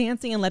like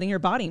dancing and letting your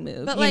body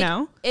move, but you like,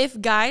 know?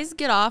 if guys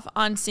get off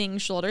on seeing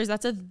shoulders,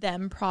 that's a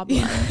them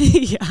problem.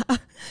 Yeah.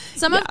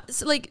 Some of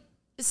like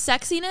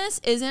sexiness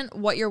isn't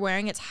what you're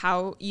wearing. It's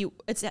how you,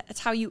 it's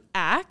how you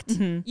act.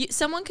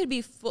 Someone could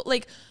be full,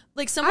 like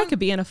someone I could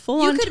be in a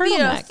full-on turtleneck. You could be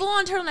in a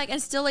full-on turtleneck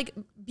and still like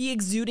be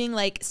exuding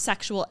like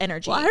sexual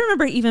energy. Well, I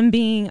remember even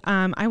being,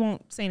 I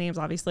won't say names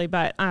obviously,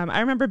 but I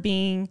remember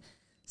being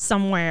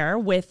somewhere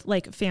with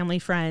like family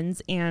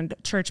friends and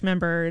church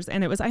members,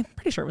 and I'm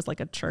pretty sure it was like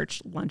a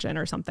church luncheon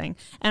or something,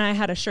 and I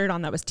had a shirt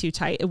on that was too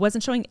tight. It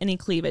wasn't showing any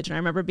cleavage, and I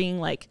remember being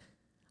like,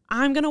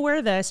 I'm gonna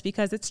wear this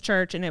because it's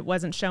church, and it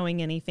wasn't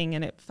showing anything,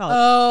 and it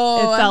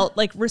felt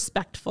like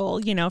respectful,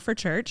 you know, for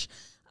church,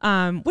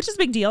 which is a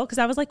big deal because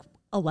I was like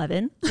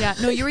 11. Yeah,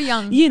 no, you were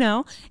young. You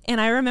know,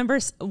 and I remember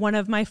one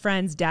of my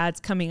friends' dads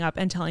coming up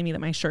and telling me that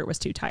my shirt was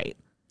too tight.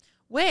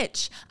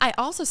 Which I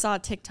also saw a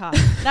TikTok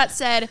that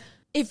said,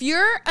 if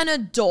you're an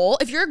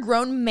adult, if you're a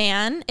grown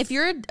man, if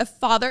you're a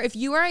father, if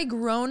you are a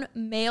grown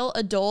male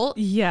adult,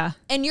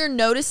 and you're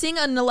noticing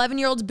an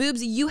 11-year-old's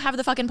boobs, you have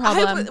the fucking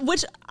problem.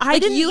 I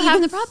didn't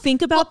even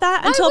think about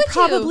that until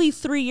probably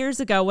 3 years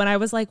ago when I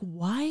was like,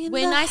 why in the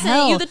hell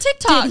sent you the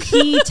TikTok did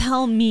he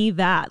tell me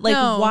that? Like,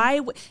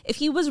 why? If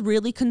he was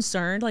really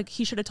concerned, like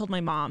he should have told my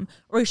mom,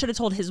 or he should have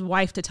told his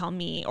wife to tell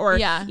me, or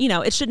you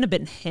know, it shouldn't have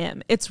been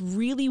him. It's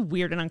really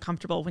weird and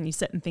uncomfortable when you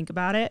sit and think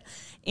about it.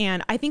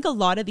 And I think a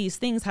lot of these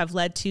things have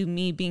led to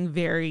me being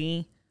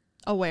very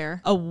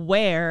aware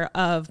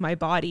of my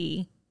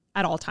body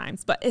at all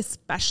times, but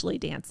especially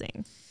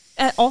dancing.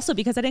 Also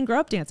because I didn't grow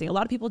up dancing. A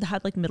lot of people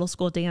had like middle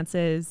school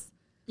dances.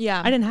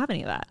 Yeah. I didn't have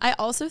any of that. I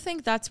also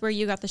think that's where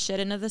you got the shit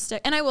into the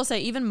stick. And I will say,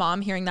 even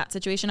mom hearing that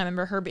situation, I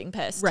remember her being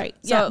pissed. Right.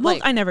 So, yeah. Well,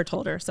 I never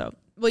told her. So.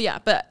 Well, yeah.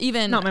 But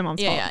even. Not my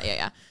mom's fault.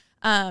 Yeah.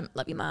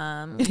 Love you,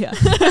 mom. Yeah.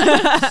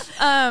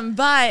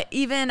 But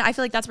even I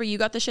feel like that's where you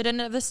got the shit end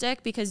of the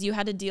stick because you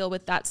had to deal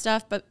with that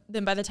stuff. But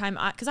then by the time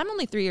because I'm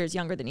only 3 years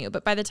younger than you,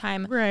 but by the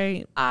time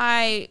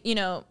I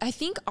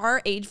think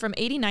our age from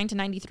 89 to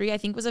 93, I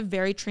think was a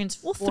very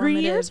transformative. Well,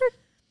 3 years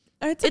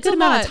it's a good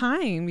amount of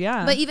time.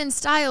 Yeah. But even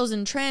styles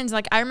and trends,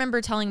 like I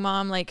remember telling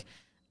mom like,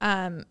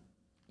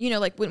 you know,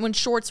 like when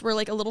shorts were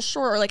like a little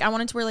short, or like I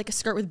wanted to wear like a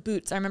skirt with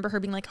boots. I remember her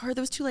being like, oh, are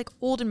those too like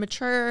old and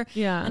mature?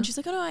 Yeah. And she's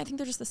like, oh no, I think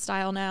they're just the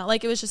style now.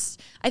 Like it was just,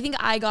 I think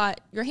I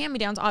got your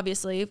hand-me-downs,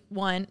 obviously,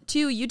 1.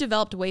 2, you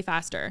developed way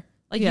faster.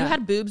 Like you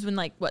had boobs when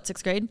like, what,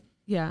 6th grade?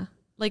 Yeah.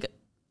 Like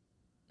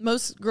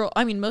most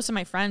of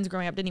my friends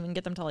growing up didn't even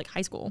get them till like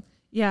high school.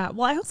 Yeah.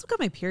 Well, I also got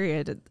my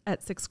period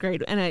at 6th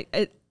grade, and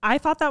I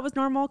thought that was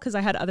normal because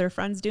I had other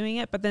friends doing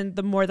it. But then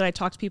the more that I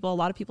talked to people, a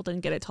lot of people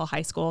didn't get it till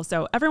high school.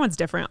 So everyone's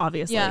different,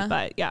 obviously. Yeah.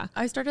 But yeah.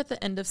 I started at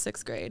the end of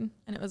 6th grade,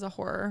 and it was a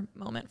horror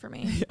moment for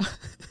me. Yeah. I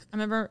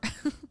remember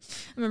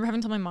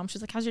having to tell my mom,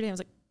 she's like, how's your day? I was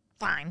like,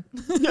 fine.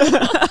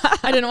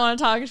 I didn't want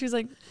to talk. And she was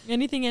like,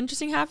 anything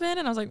interesting happen?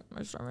 And I was like, I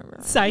just don't remember.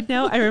 Side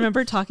note, I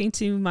remember talking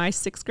to my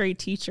 6th grade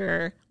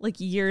teacher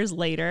like years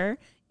later,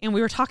 and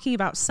we were talking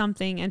about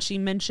something, and she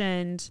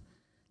mentioned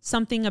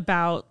something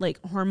about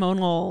like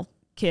hormonal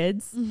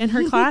kids in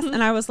her class.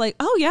 And I was like,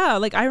 oh yeah.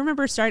 Like I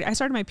remember I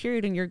started my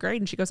period in your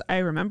grade, and she goes, I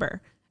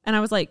remember. And I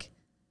was like,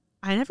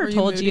 I never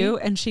told you.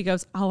 And she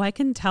goes, oh, I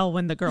can tell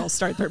when the girls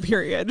start their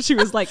period. She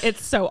was like,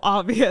 it's so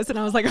obvious. And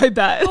I was like, I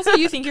bet. Also,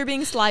 you think you're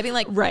being sly, being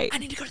like, right, I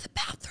need to go to the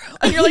bathroom.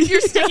 And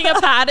you're sticking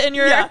a pad in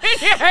your,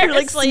 you're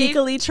like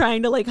sneakily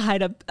trying to like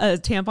hide a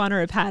tampon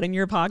or a pad in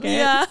your pocket.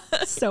 Yeah.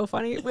 So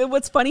funny.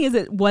 What's funny is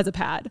it was a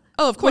pad.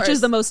 Oh, of course. Which is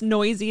the most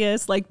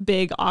noisiest, like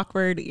big,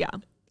 awkward. Yeah.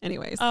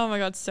 Anyways. Oh my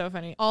God. So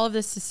funny. All of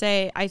this to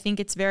say, I think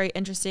it's very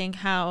interesting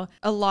how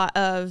a lot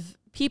of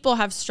people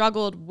have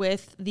struggled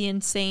with the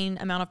insane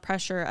amount of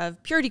pressure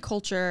of purity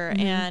culture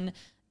and,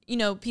 you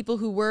know, people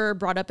who were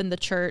brought up in the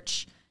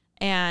church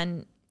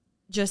and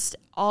just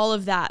all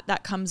of that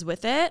comes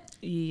with it.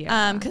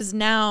 Yeah. Because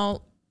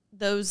now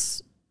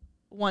those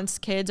once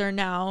kids are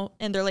now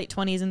in their late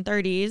 20s and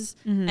 30s.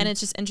 And it's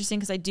just interesting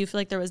because I do feel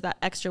like there was that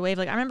extra wave.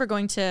 Like I remember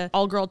going to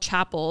all girl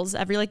chapels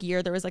every like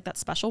year. There was like that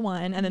special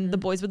one. And then the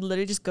boys would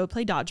literally just go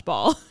play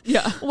dodgeball.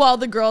 Yeah. While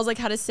the girls like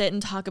had to sit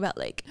and talk about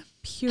like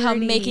purity, how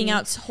making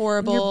out's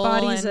horrible. Your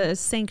body's a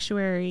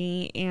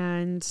sanctuary.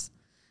 And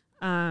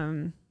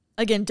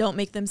again, don't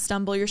make them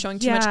stumble. You're showing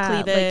too much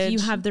cleavage. Like you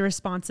have the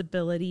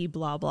responsibility,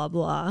 blah, blah,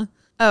 blah.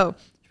 Oh,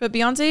 but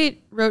Beyonce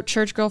wrote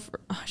Church Girl for...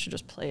 Oh, I should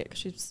just play it because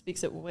she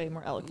speaks it way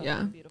more eloquently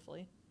and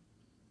beautifully.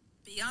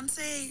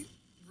 Beyonce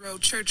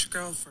wrote Church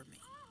Girl for me.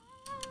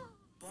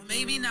 Well,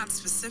 maybe not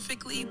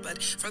specifically,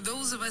 but for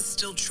those of us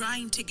still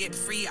trying to get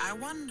free, I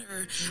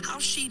wonder how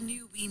she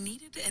knew we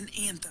needed an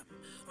anthem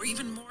or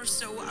even more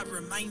so a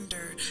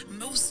reminder.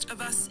 Most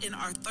of us in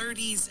our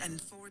 30s and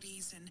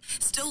 40s and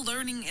still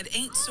learning it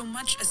ain't so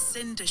much a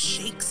sin to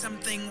shake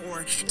something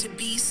or to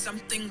be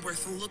something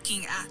worth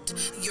looking at.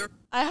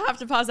 I have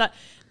to pause that.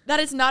 That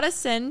it's not a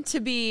sin to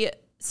be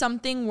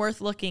something worth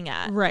looking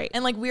at. Right.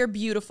 And like we're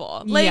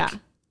beautiful. Like, yeah.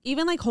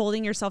 Even like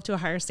holding yourself to a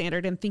higher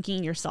standard and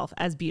thinking yourself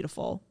as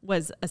beautiful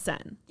was a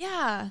sin.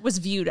 Yeah. Was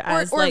viewed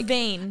as or like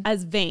vain.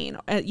 As vain.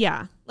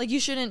 Yeah. Like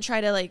you shouldn't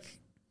try to like.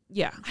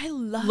 Yeah. I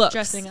love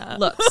dressing up.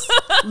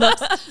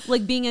 Looks.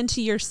 Like being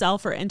into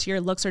yourself or into your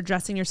looks or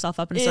dressing yourself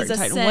up in a certain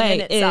type of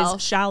way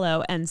is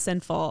shallow and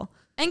sinful.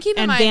 And keep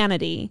in mind,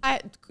 vanity.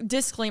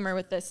 Disclaimer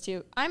with this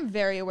too. I'm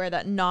very aware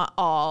that not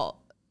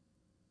all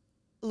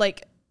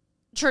like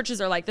churches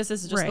are like this.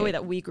 Is just the way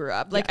that we grew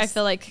up. Like I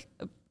feel like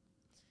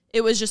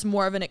it was just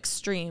more of an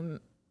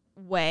extreme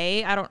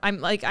way.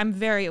 I'm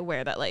very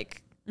aware that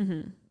like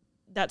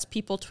that's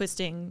people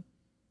twisting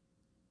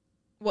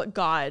what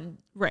God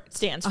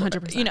stands for.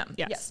 100%. You know.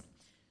 Yes.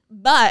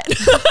 But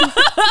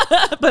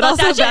but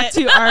also back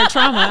to our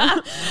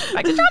trauma.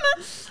 Back to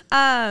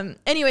trauma.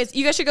 Anyways,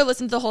 you guys should go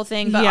listen to the whole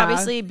thing. But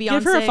obviously Beyonce.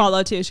 Give her a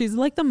follow too. She's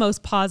like the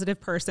most positive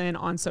person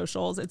on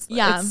socials. It's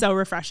so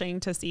refreshing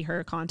to see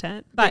her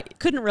content. But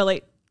couldn't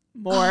relate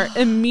more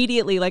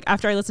immediately. Like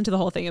after I listened to the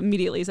whole thing,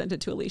 immediately sent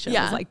it to Alisha.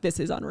 I was like, this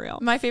is unreal.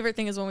 My favorite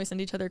thing is when we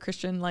send each other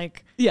Christian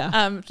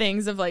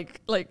things of like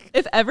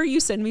if ever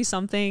you send me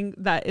something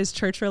that is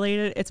church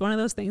related, it's one of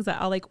those things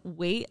that I'll like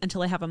wait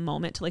until I have a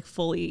moment to like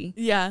fully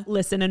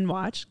listen and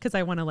watch because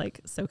I want to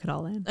like soak it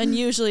all in. And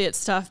usually it's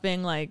stuff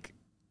being like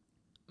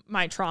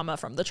my trauma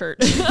from the church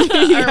or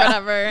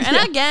whatever. And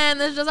again,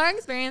 this is just our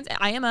experience.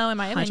 IMO in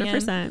my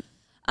opinion.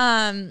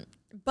 100%.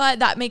 But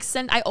that makes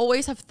sense. I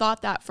always have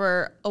thought that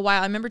for a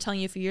while. I remember telling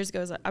you a few years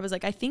ago, I was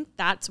like, I think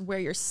that's where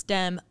your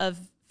stem of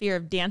fear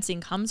of dancing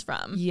comes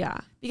from. Yeah.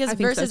 Because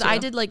versus I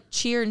did like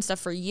cheer and stuff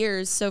for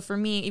years. So for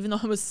me, even though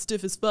I was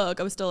stiff as fuck,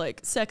 I was still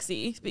like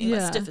sexy being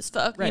like stiff as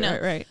fuck. Right, you know?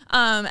 right.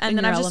 And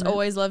then I've just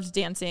always loved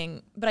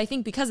dancing. But I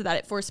think because of that,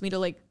 it forced me to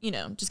like, you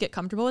know, just get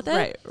comfortable with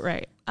it.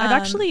 Right. I've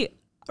actually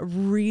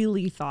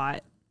really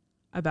thought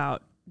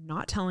about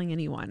not telling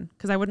anyone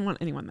because I wouldn't want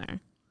anyone there.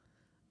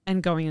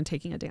 And going and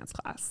taking a dance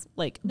class,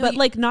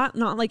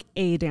 not like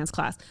a dance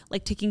class,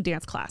 like taking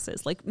dance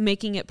classes, like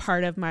making it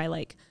part of my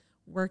like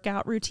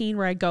workout routine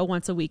where I go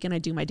once a week and I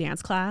do my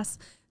dance class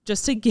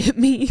just to get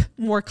me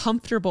more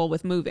comfortable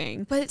with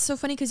moving. But it's so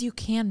funny because you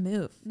can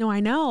move. No, I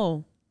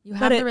know. You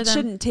have the rhythm. It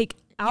shouldn't take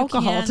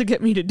alcohol to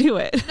get me to do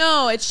it.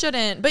 No, it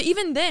shouldn't. But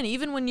even then,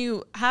 even when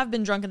you have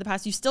been drunk in the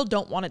past, you still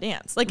don't want to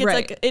dance. Like it's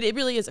like it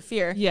really is a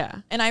fear.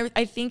 Yeah. And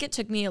I think it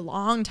took me a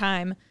long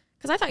time.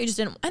 Because I thought you just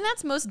didn't, and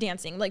that's most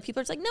dancing. Like people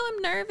are just like, no,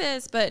 I'm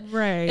nervous, but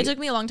it took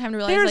me a long time to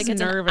realize there's like it's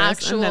nervous, an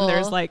actual. And then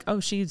there's like, oh,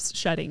 she's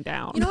shutting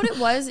down. You know what it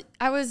was?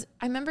 I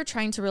remember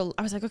trying to.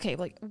 I was like, okay,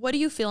 like what do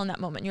you feel in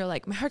that moment? And you're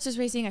like, my heart's just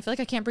racing. I feel like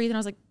I can't breathe. And I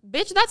was like,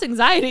 bitch, that's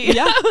anxiety.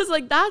 Yeah, I was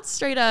like, that's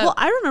straight up. Well,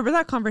 I remember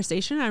that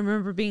conversation. I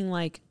remember being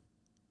like,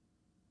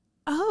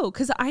 oh,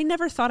 because I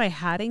never thought I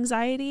had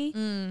anxiety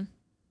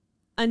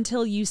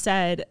until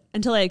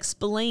I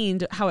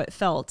explained how it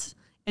felt,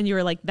 and you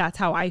were like, that's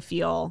how I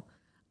feel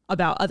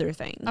about other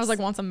things. I was like,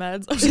 want some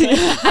meds? I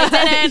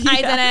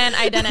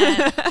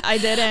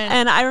didn't.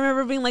 And I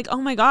remember being like, oh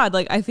my God,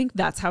 like, I think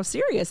that's how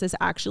serious this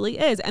actually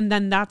is. And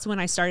then that's when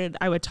I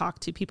would talk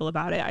to people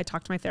about it. I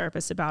talked to my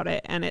therapist about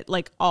it, and it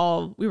like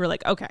we were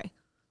like, okay,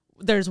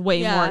 there's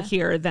way more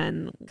here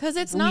than, because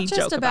it's not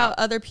just about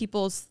other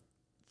people's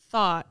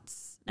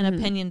thoughts and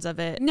opinions of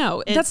it.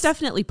 No, that's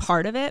definitely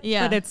part of it,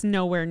 but it's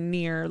nowhere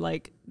near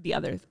like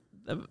the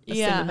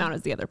same amount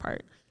as the other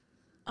part.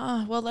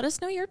 Well, let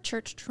us know your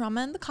church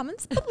trauma in the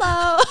comments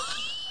below.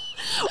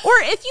 Or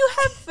if you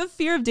have a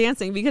fear of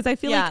dancing, because I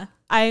feel like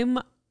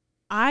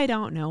I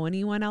don't know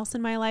anyone else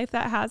in my life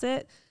that has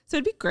it. So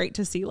it'd be great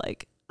to see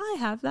like, I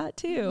have that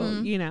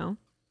too, you know?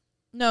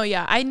 No,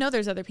 yeah. I know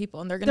there's other people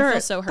and they're going to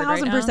feel so hurt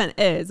right now. 1,000%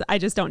 is. I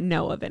just don't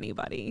know of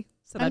anybody.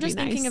 So I'm just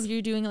thinking of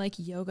you doing like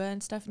yoga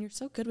and stuff, and you're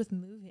so good with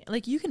moving.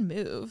 Like you can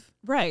move.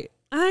 Right.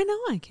 I know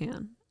I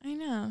can. I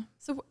know.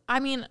 So,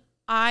 I mean,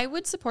 I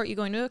would support you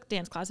going to a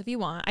dance class if you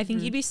want. I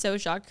think you'd be so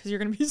shocked because you're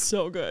going to be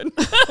so good.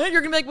 You're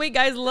going to be like, wait,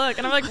 guys, look.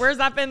 And I'm like, where's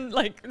that been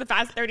like the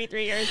past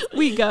 33 years?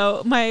 We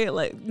go, my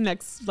like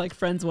next like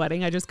friend's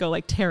wedding, I just go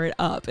like tear it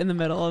up in the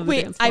middle of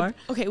the dance floor.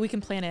 Okay, we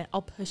can plan it.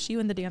 I'll push you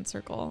in the dance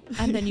circle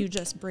and then you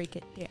just break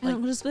it down. Like,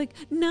 we'll just be like,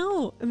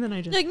 no. And then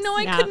I just like, no,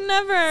 I could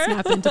never.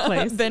 Snap into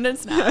place. Bend and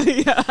snap.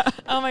 Yeah.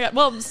 Oh my God.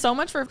 Well, so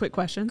much for quick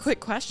questions.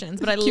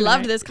 But I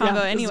loved this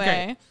combo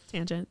anyway.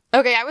 Tangent.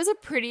 Okay, I was a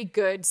pretty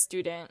good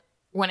student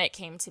when it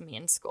came to me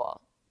in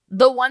school.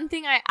 The one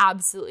thing I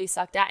absolutely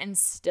sucked at and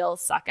still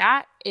suck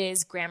at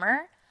is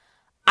grammar.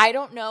 I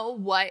don't know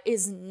what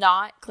is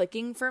not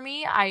clicking for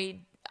me.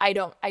 I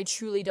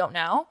truly don't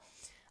know.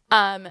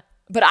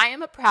 But I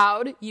am a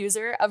proud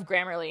user of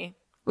Grammarly.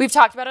 We've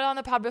talked about it on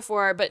the pod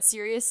before, but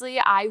seriously,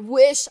 I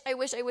wish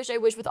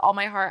with all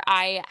my heart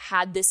I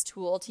had this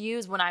tool to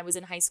use when I was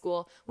in high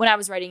school, when I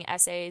was writing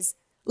essays.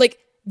 Like,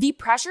 the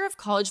pressure of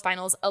college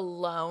finals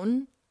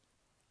alone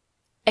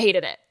I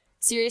hated it.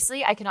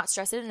 Seriously, I cannot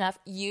stress it enough.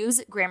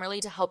 Use Grammarly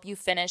to help you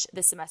finish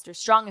this semester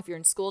strong. If you're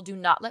in school, do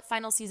not let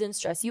final season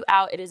stress you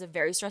out. It is a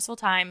very stressful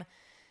time.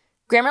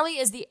 Grammarly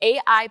is the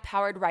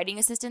AI-powered writing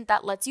assistant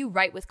that lets you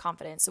write with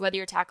confidence. So whether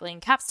you're tackling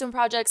capstone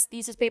projects,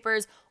 thesis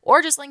papers,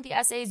 or just lengthy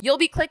essays, you'll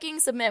be clicking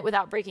submit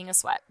without breaking a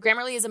sweat.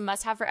 Grammarly is a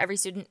must-have for every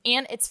student,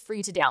 and it's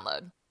free to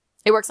download.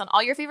 It works on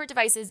all your favorite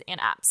devices and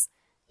apps.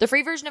 The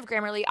free version of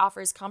Grammarly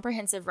offers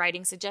comprehensive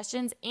writing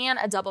suggestions and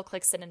a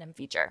double-click synonym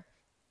feature.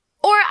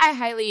 Or I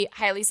highly,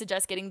 highly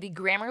suggest getting the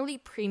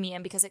Grammarly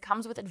Premium because it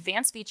comes with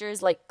advanced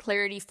features like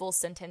Clarity full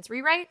sentence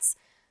rewrites.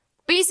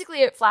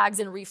 Basically, it flags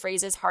and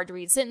rephrases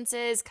hard-to-read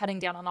sentences, cutting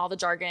down on all the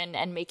jargon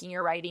and making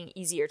your writing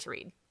easier to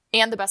read.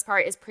 And the best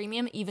part is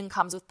Premium even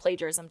comes with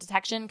plagiarism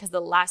detection because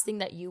the last thing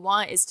that you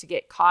want is to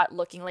get caught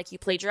looking like you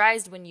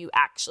plagiarized when you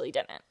actually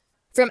didn't.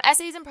 From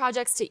essays and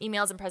projects to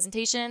emails and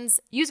presentations,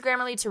 use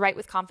Grammarly to write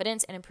with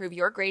confidence and improve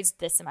your grades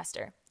this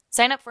semester.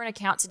 Sign up for an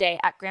account today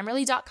at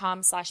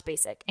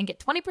Grammarly.com/basic and get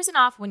 20%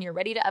 off when you're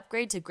ready to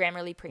upgrade to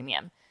Grammarly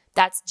Premium.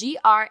 That's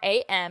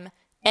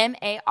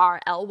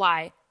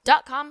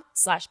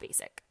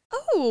GRAMMARLY.com/basic.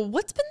 Oh,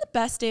 what's been the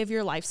best day of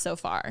your life so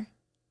far?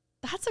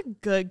 That's a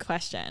good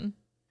question.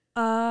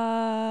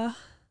 It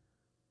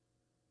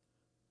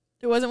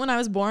wasn't when I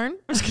was born.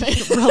 I'm just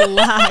kidding.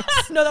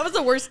 Relax. No, that was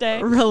the worst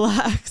day.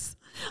 Relax.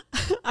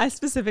 I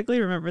specifically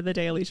remember the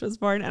day Alisha was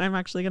born, and I'm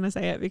actually going to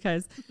say it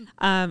because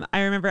I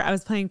remember I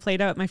was playing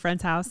Play-Doh at my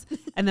friend's house,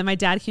 and then my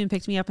dad came and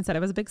picked me up and said I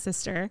was a big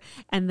sister,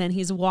 and then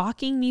he's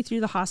walking me through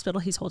the hospital.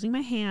 He's holding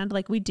my hand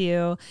like we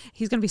do.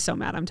 He's going to be so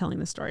mad I'm telling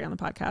this story on the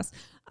podcast.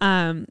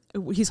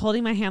 He's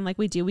holding my hand like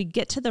we do. We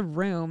get to the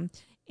room,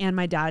 and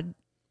my dad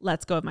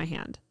lets go of my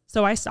hand.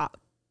 So I stop,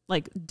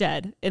 like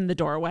dead in the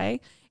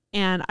doorway,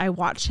 and I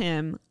watch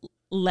him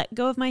let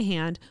go of my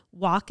hand,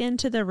 walk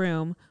into the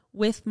room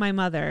with my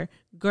mother,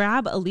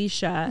 grab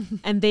Alisha,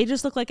 and they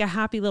just look like a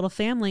happy little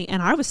family. And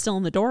I was still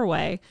in the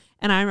doorway.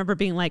 And I remember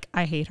being like,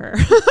 I hate her.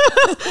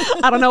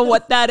 I don't know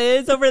what that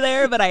is over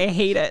there, but I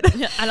hate it.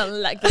 I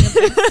don't like being a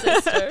big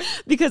sister.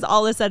 Because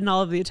all of a sudden,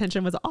 all of the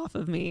attention was off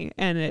of me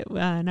and it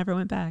never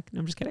went back.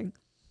 No, I'm just kidding.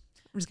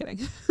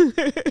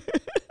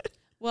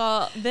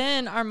 Well,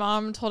 then our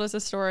mom told us a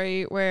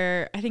story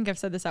where I think I've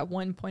said this at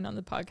one point on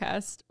the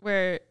podcast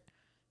where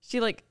she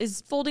like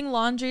is folding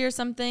laundry or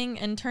something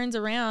and turns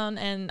around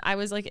and I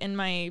was like in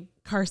my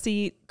car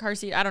seat.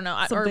 I don't know.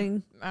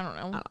 Something. I don't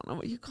know. I don't know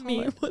what you call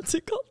Me. it. What's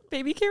it called?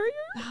 Baby carrier?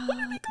 What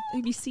do they call it?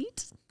 Baby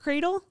seat?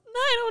 Cradle?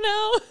 I don't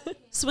know.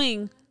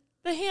 Swing.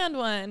 The hand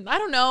one. I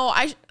don't know.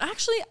 I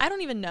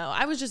don't even know.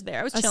 I was just there.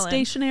 I was chilling. A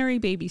stationary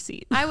baby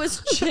seat. I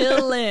was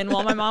chilling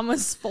while my mom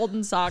was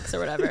folding socks or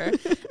whatever.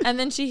 And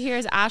then she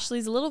hears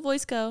Ashley's little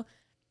voice go,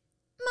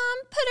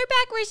 Mom, put her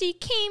back where she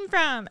came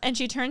from. And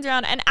she turns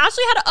around and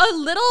Ashley had a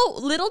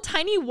little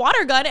tiny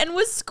water gun and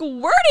was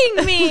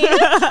squirting me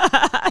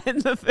in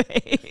the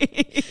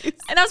face.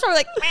 And I was probably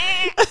like,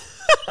 meh.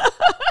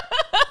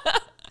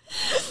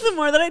 The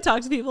more that I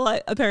talk to people,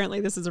 apparently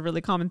this is a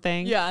really common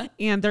thing. Yeah.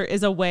 And there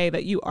is a way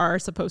that you are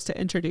supposed to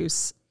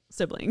introduce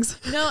siblings.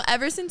 No,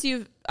 ever since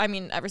the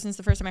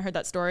first time I heard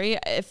that story,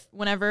 if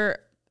ever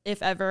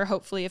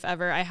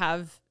I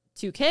have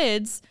two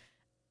kids,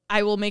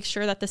 I will make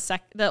sure that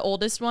the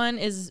oldest one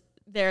is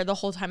there the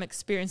whole time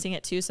experiencing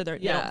it too, so they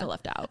don't feel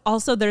left out.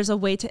 Also, there's a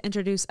way to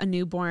introduce a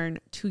newborn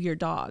to your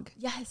dog.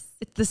 Yes.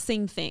 It's the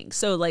same thing.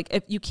 So like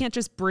if you can't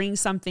just bring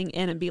something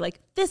in and be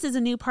like, this is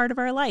a new part of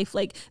our life.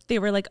 Like they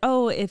were like,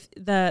 oh, if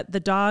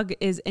the dog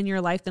is in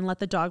your life, then let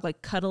the dog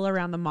like cuddle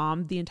around the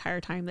mom the entire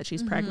time that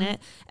she's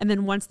pregnant. And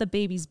then once the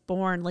baby's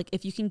born, like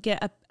if you can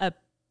get a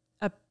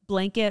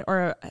blanket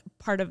or a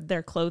part of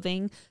their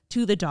clothing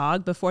to the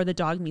dog before the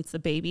dog meets the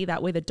baby,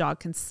 that way the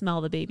dog can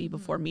smell the baby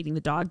before meeting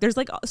the dog. There's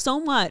like so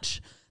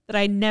much that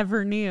I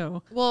never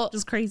knew. Well,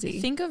 just crazy.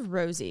 Think of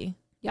Rosie.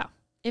 Yeah.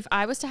 If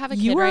I was to have a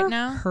kid right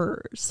now,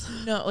 hers.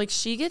 No, like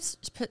she gets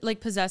like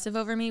possessive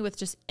over me with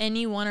just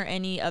anyone or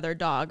any other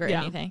dog or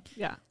anything.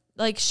 Yeah.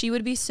 Like she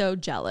would be so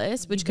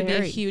jealous, which could be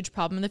a huge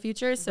problem in the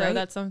future. So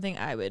that's something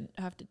I would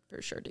have to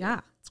for sure do. Yeah.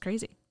 It's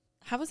crazy.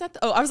 How was that?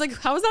 I was like,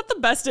 how was that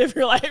the best day of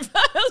your life?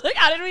 I was like,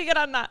 how did we get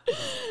on that?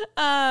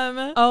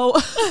 I know.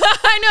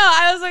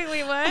 I was like,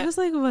 wait, what? I was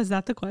like, was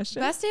that the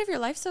question? Best day of your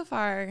life so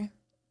far?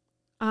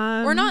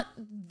 Or not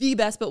the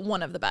best, but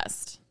one of the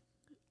best.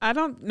 I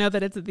don't know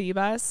that it's the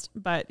best,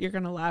 but you're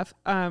going to laugh.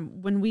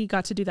 When we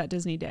got to do that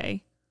Disney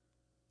day,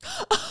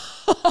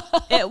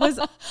 it was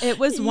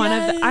one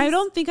of the, I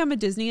don't think I'm a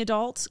Disney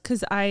adult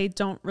because I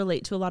don't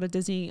relate to a lot of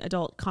Disney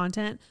adult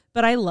content,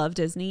 but I love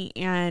Disney.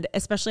 And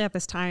especially at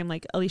this time,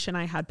 like Alisha and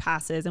I had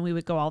passes and we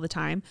would go all the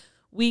time.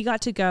 We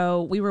got to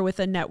go, we were with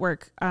a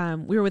network.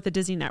 We were with the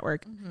Disney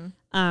network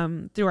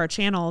through our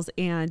channels.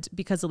 And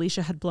because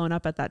Alisha had blown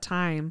up at that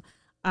time,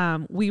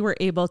 we were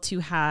able to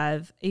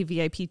have a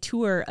VIP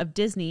tour of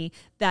Disney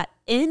that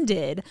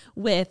ended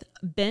with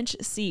bench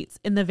seats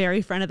in the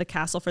very front of the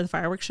castle for the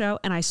fireworks show.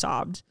 And I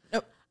sobbed.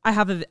 I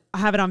have it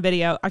on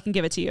video. I can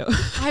give it to you.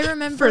 I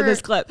remember for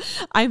this clip.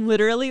 I'm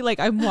literally like,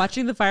 I'm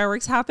watching the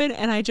fireworks happen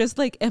and I just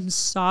like am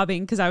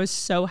sobbing because I was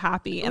so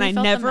happy. And I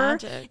never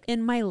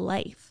in my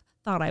life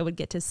thought I would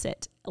get to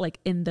sit like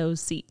in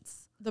those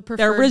seats.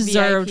 They're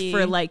reserved VIP.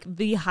 for like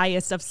the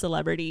highest of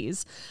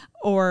celebrities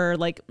or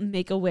like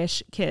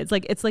Make-A-Wish kids.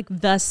 Like it's like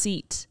the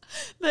seat.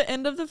 The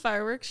end of the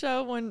fireworks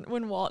show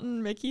when Walt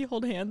and Mickey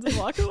hold hands and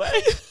walk away.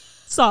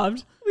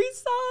 Sobbed. We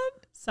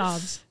sobbed.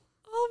 Sobbed.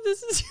 All of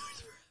this is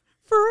yours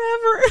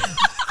forever.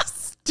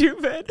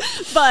 Stupid.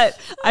 But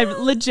I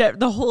legit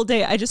the whole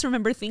day I just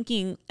remember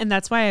thinking, and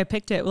that's why I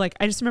picked it, like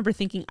I just remember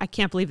thinking, I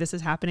can't believe this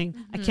is happening.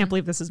 I can't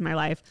believe this is my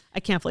life. I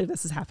can't believe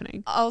this is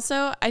happening.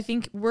 Also, I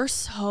think we're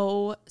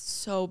so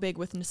big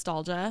with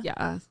nostalgia.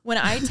 Yeah. When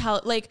I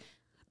tell like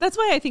that's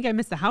why I think I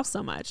miss the house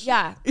so much.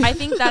 Yeah. I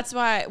think that's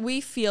why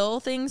we feel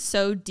things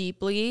so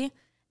deeply.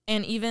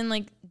 And even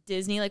like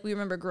Disney, like we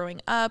remember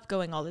growing up,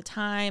 going all the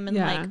time. And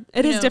like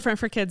it is different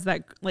for kids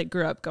that like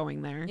grew up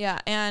going there. Yeah.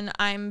 And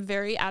I'm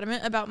very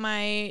adamant about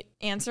my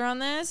answer on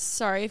this.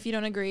 Sorry if you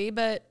don't agree,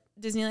 but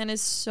Disneyland is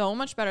so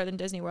much better than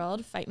Disney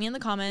World. Fight me in the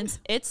comments.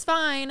 It's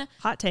fine.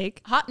 Hot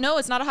take. No,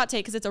 it's not a hot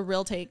take because it's a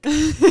real take.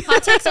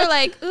 Hot takes are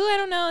like, ooh, I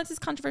don't know. This is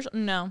controversial.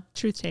 No.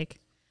 Truth take.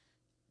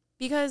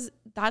 Because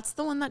that's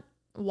the one that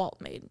Walt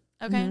made.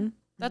 Okay.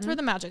 That's where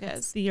the magic is.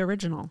 It's the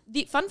original.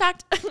 The fun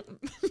fact.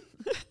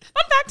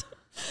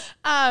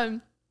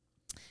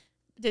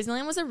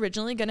 Disneyland was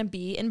originally going to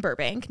be in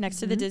Burbank next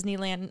to the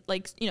Disneyland,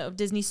 like, you know,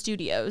 Disney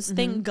Studios.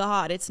 Thank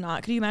God it's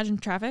not. Could you imagine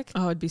traffic?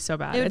 Oh, it'd be so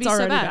bad. It's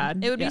already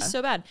bad. It would be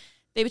so bad.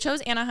 They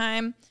chose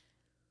Anaheim.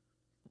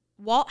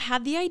 Walt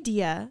had the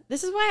idea.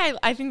 This is why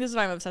I think this is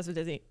why I'm obsessed with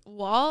Disney.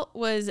 Walt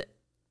was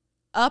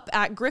up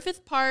at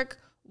Griffith Park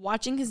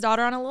watching his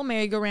daughter on a little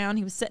merry-go-round.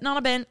 He was sitting on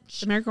a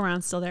bench. The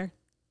merry-go-round's still there.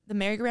 The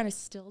merry-go-round is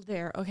still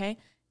there, okay?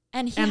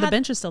 And the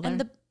bench is still there.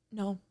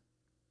 No.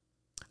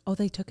 Oh,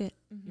 they took it.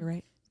 You're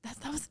right.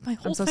 That was my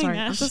whole I'm so thing. sorry.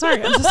 Ash. I'm so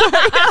sorry. I'm so sorry.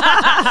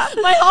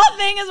 My whole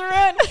thing is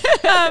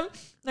ruined.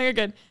 No, you're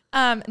good.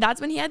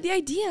 That's when he had the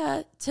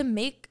idea to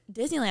make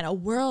Disneyland a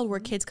world where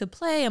kids could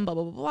play and blah,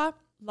 blah, blah, blah.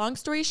 Long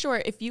story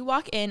short, if you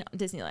walk in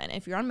Disneyland,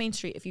 if you're on Main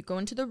Street, if you go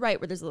into the right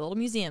where there's a little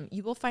museum,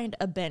 you will find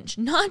a bench.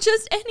 Not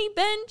just any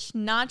bench.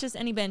 Not just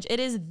any bench. It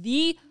is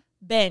the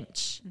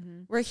bench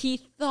where he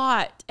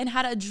thought and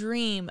had a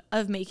dream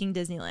of making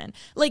Disneyland.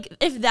 Like,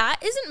 if that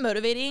isn't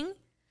motivating,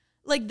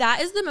 like,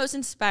 that is the most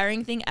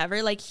inspiring thing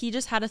ever. Like, he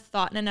just had a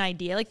thought and an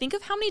idea. Like, think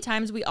of how many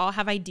times we all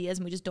have ideas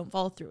and we just don't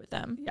follow through with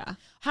them. Yeah.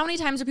 How many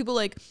times are people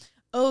like,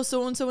 oh,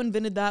 so-and-so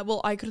invented that.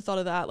 Well, I could have thought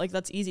of that. Like,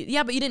 that's easy.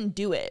 Yeah, but you didn't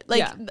do it.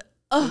 Like,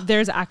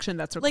 there's action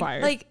that's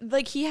required.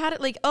 Like he had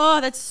it like, oh,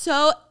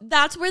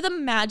 that's where the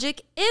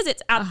magic is.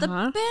 It's at the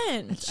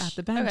bench. It's at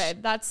the bench. Okay,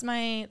 that's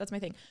my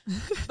thing.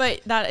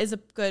 But that is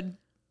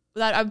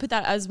I would put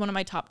that as one of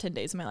my top 10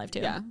 days of my life too.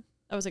 Yeah.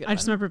 That was a good one. I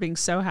just remember being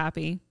so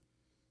happy.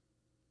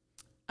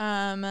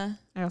 I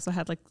also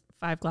had like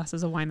 5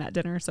 glasses of wine that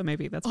dinner, so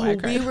maybe that's why I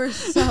cried. We were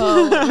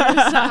so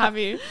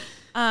happy.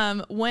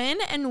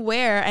 When and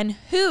where and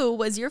who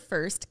was your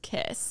first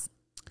kiss?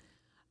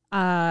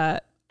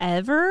 Ever?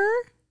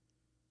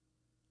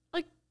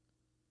 Like,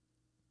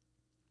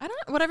 I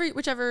don't know,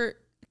 whichever.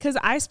 Because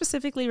I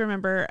specifically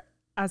remember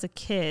as a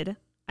kid,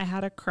 I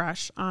had a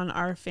crush on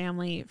our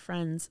family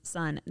friend's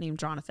son named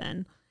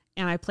Jonathan,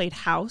 and I played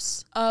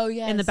house. Oh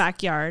yes. In the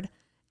backyard.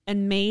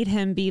 And made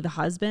him be the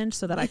husband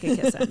so that I could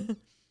kiss him.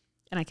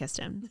 And I kissed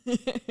him.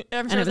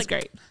 And it was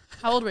great.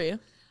 How old were you?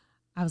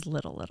 I was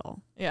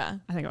little. Yeah.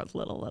 I think I was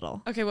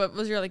little. Okay, what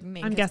was your like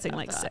main I'm guessing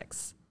like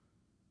 6.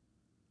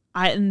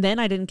 And then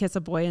I didn't kiss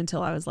a boy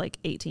until I was like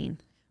 18.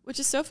 Which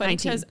is so funny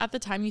because at the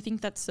time you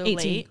think that's so 18.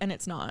 late and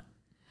it's not.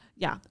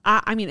 Yeah.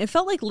 I mean, it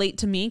felt like late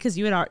to me because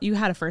you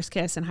had a first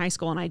kiss in high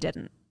school and I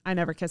didn't. I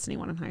never kissed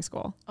anyone in high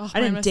school.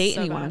 I didn't date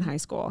anyone in high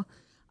school.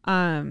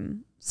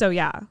 So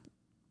yeah.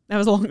 That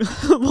was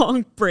a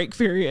long break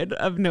period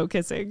of no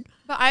kissing.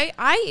 But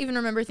I even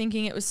remember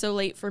thinking it was so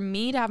late for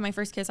me to have my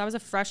first kiss. I was a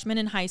freshman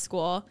in high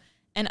school,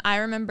 and I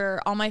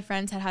remember all my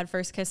friends had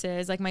first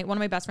kisses. Like one of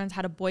my best friends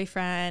had a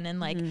boyfriend, and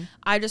like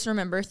I just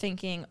remember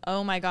thinking,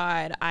 oh my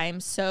God, I'm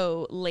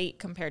so late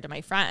compared to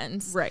my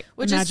friends. Right.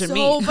 Which is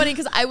so funny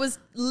because I was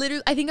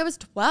literally, I think I was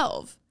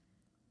 12.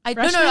 I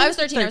was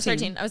 13. I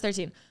was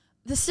 13.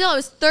 Still, I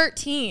was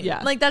 13.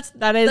 Yeah. Like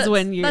that is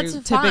when you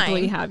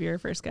typically have your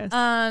first kiss.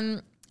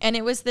 And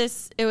it was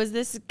this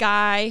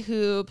guy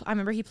who, I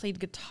remember he played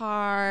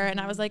guitar and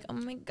I was like, oh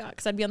my God,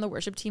 because I'd be on the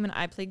worship team and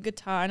I played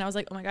guitar and I was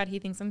like, oh my God, he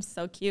thinks I'm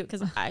so cute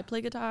because I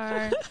play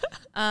guitar.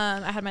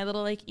 I had my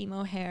little like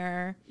emo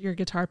hair. Your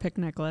guitar pick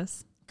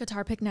necklace.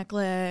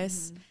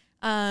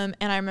 And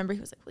I remember he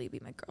was like, will you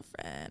be my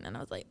girlfriend? And I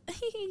was like,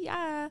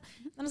 yeah.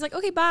 And I was like,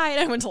 okay, bye. And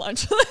I went to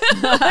lunch.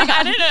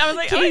 I was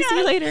like, okay, see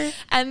you later.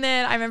 And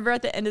then I remember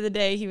at the end of the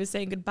day, he was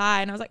saying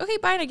goodbye. And I was like, okay,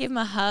 bye. And I gave him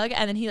a hug.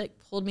 And then he like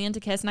pulled me in to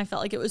kiss. And I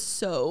felt like it was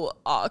so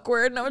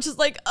awkward. And I was just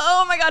like,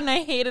 oh my God. And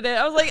I hated it.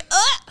 I was like,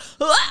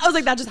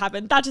 that just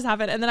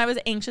happened. And then I was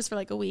anxious for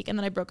like a week. And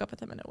then I broke up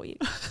with him in a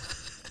week.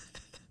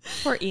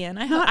 Poor Ian.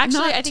 I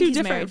think too he's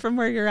different married. from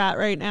where you're at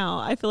right now.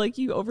 I feel like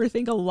you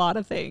overthink a lot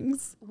of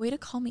things. Way to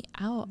call me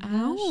out, Ash.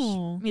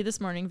 No. Me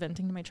this morning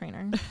venting to my trainer.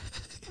 I'm like,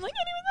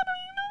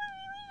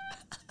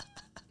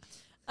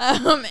 I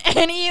don't even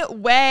know.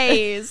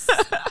 Anyways.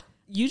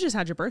 You just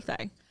had your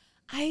birthday.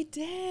 I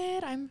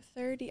did. I'm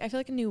 30. I feel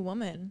like a new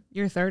woman.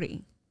 You're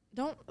 30.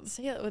 Don't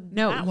say it with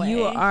No, that way.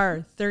 you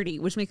are 30,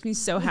 which makes me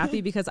so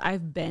happy because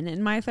I've been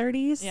in my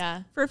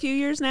 30s for a few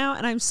years now,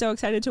 and I'm so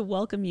excited to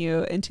welcome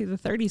you into the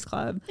 30s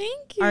club.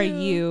 Thank you. Are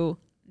you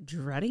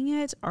dreading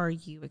it? Are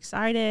you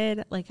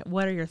excited? Like,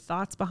 what are your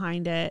thoughts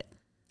behind it?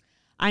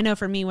 I know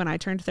for me, when I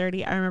turned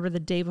 30, I remember the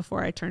day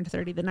before I turned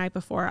 30, the night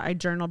before, I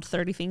journaled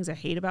 30 things I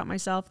hate about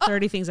myself,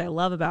 30 things I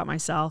love about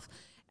myself,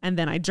 and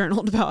then I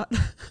journaled about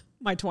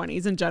my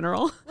 20s in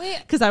general.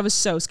 Because I was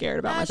so scared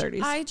about my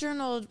 30s. I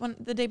journaled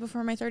the day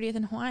before my 30th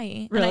in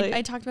Hawaii. Really? And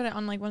I talked about it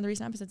on like one of the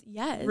recent episodes.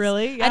 Yes.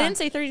 Really? Yeah. I didn't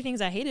say 30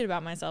 things I hated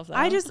about myself though.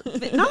 I just,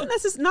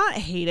 not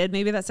hated,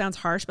 maybe that sounds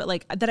harsh, but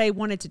like that I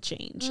wanted to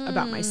change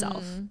about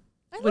myself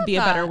would be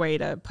a better way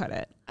to put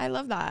it. I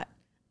love that.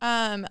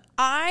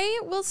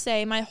 I will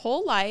say my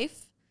whole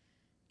life,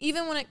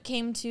 even when it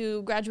came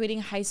to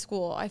graduating high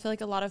school, I feel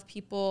like a lot of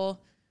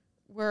people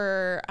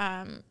were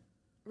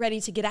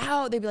ready to get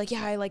out. They'd be like,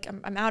 yeah,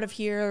 I'm out of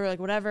here or like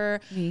whatever.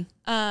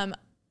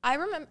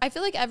 I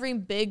feel like every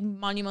big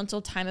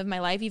monumental time of my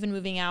life, even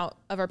moving out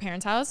of our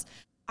parents' house,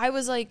 I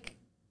was like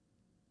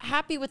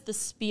happy with the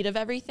speed of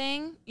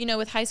everything. You know,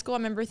 with high school, I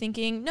remember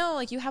thinking, no,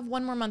 like you have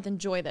one more month,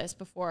 enjoy this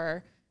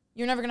before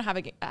you're never going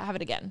to have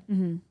it again.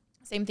 Mm-hmm.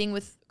 Same thing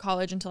with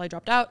college until I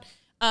dropped out.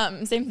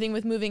 Same thing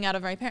with moving out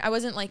of my parents. I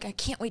wasn't like, I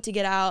can't wait to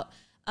get out.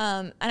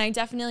 And I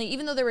definitely,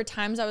 even though there were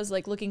times I was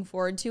like looking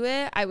forward to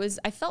it,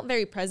 I felt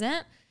very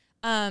present.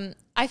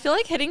 I feel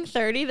like hitting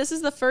 30, this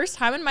is the first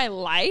time in my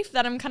life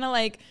that I'm kind of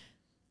like,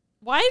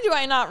 why do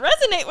I not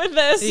resonate with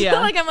this? Yeah.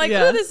 Like, I'm like,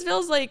 oh, this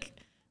feels like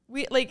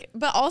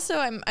but also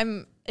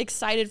I'm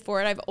excited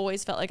for it. I've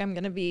always felt like I'm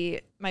going to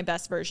be my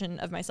best version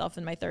of myself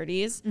in my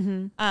 30s.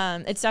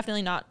 Mm-hmm. It's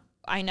definitely not,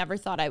 I never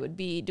thought I would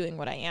be doing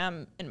what I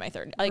am in my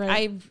 30s. Like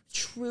I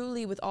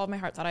truly, with all of my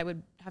heart, thought I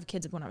would have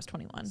kids when I was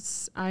 21.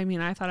 I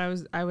mean, I thought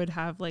I would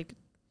have like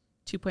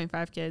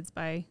 2.5 kids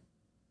by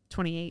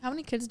 28. How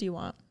many kids do you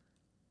want?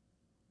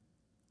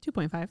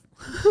 2.5.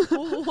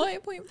 Why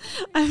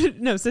 0.5?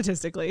 No,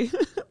 statistically,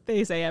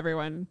 they say every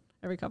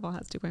couple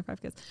has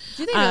 2.5 kids.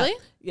 Do they really?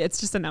 Yeah,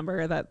 it's just a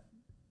number that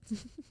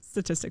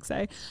statistics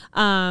say.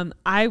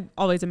 I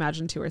always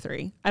imagined 2 or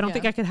 3. I don't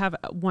think I could have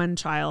one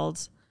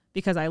child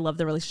because I love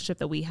the relationship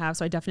that we have.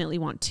 So I definitely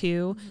want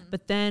 2. Mm-hmm.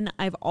 But then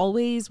I've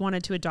always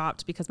wanted to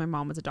adopt because my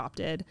mom was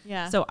adopted.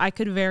 Yeah. So I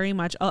could very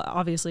much,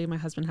 obviously my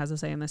husband has a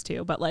say in this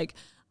too, but like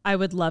I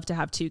would love to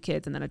have 2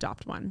 kids and then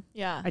adopt one.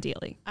 Yeah.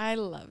 Ideally. I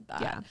love that.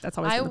 Yeah. That's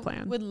always been the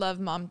plan. I would love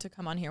mom to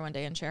come on here one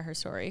day and share her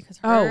story. Cause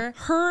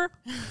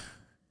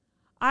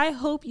I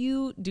hope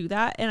you do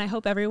that. And I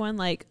hope everyone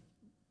like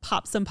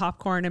pops some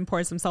popcorn and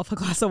pours himself a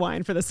glass of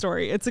wine for the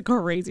story. It's a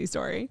crazy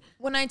story.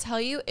 When I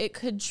tell you, it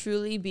could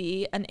truly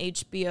be an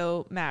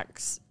HBO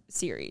Max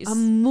series, a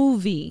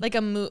movie, like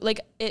a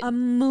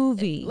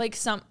movie,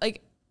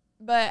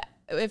 but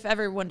if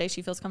ever one day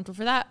she feels comfortable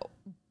for that,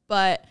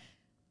 but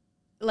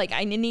like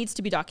it needs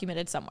to be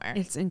documented somewhere.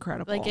 It's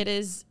incredible. Like it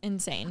is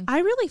insane. I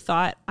really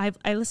thought I've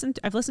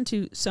listened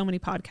to so many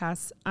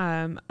podcasts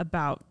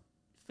about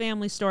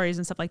family stories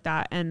and stuff like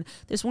that. And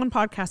there's one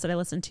podcast that I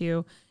listened to.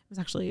 It was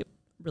actually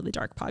really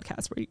dark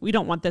podcast where we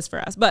don't want this for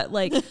us, but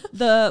like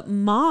the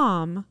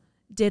mom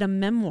did a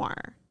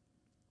memoir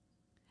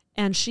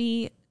and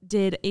she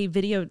did a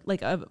video,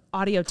 like a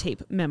audio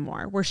tape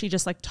memoir where she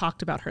just like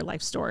talked about her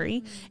life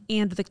story.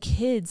 And the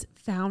kids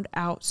found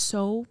out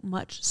so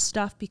much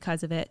stuff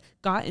because of it,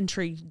 got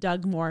intrigued,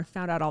 dug more,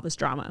 found out all this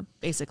drama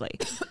basically.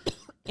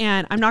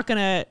 And I'm not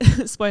going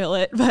to spoil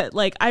it, but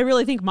like, I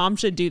really think mom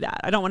should do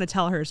that. I don't want to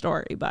tell her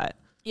story, but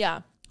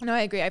yeah, no,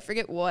 I agree. I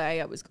forget why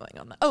I was going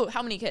on that. Oh,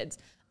 how many kids?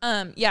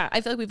 Yeah,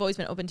 I feel like we've always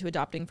been open to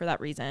adopting for that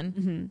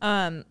reason.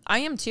 Mm-hmm. I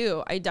am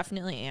too. I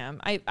definitely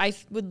am. I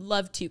would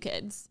love 2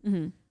 kids.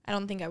 Mm-hmm. I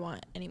don't think I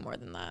want any more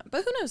than that,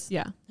 but who knows?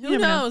 Yeah. Who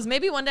knows?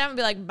 Maybe one day I'm gonna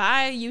be like,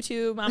 bye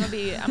YouTube. I'm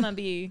gonna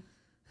be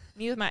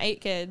me with my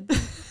 8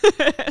 kids.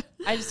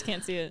 I just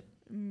can't see it.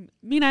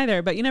 Me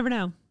neither, but you never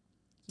know.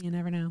 You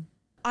never know.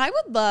 I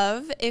would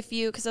love if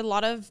you, because a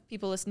lot of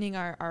people listening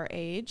are our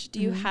age. Do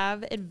you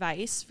have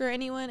advice for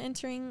anyone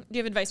entering? Do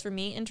you have advice for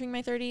me entering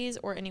my 30s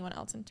or anyone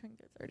else entering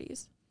their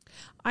 30s?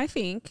 I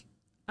think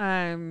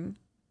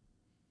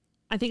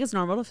it's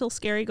normal to feel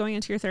scary going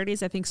into your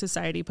 30s. I think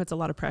society puts a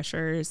lot of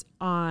pressures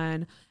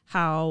on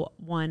how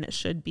one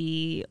should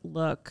be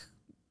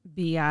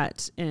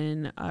at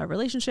in a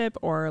relationship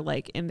or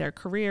like in their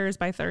careers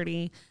by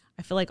 30.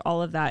 I feel like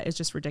all of that is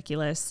just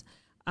ridiculous.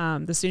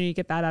 The sooner you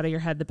get that out of your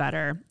head, the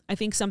better. I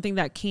think something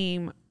that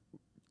came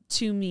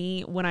to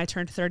me when I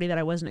turned 30 that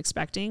I wasn't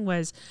expecting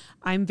was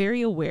I'm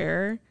very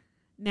aware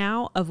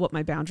now of what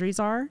my boundaries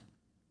are.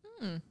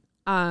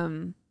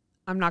 I'm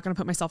not going to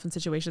put myself in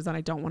situations that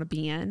I don't want to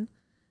be in.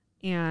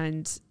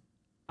 And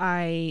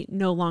I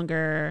no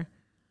longer,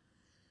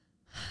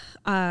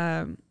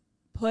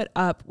 put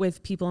up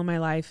with people in my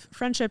life,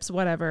 friendships,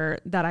 whatever,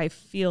 that I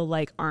feel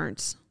like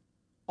aren't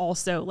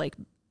also like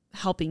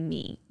helping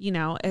me, you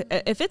know.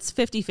 If it's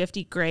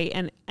 50-50, great.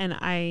 And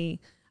I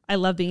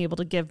love being able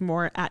to give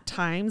more at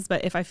times,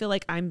 but if I feel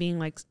like I'm being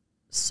like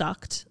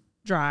sucked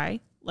dry,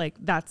 like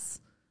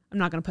I'm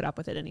not going to put up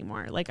with it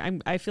anymore. Like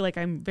I feel like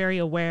I'm very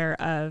aware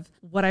of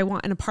what I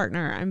want in a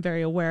partner. I'm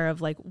very aware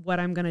of like what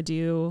I'm going to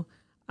do,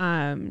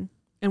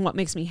 and what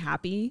makes me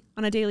happy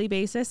on a daily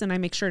basis. And I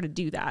make sure to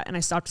do that. And I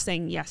stopped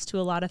saying yes to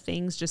a lot of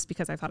things just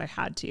because I thought I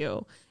had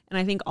to. And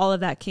I think all of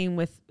that came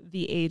with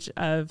the age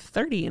of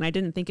 30, and I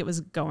didn't think it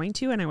was going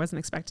to, and I wasn't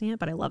expecting it,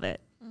 but I love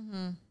it.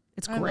 Mm-hmm.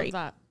 It's great. I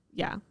love that.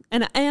 Yeah.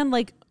 And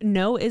like,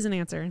 no is an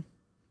answer.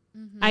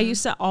 Mm-hmm. I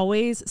used to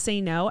always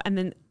say no, and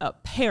then a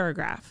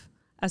paragraph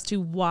as to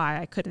why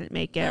I couldn't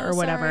make it or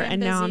whatever. Sorry,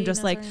 and now I'm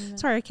just like,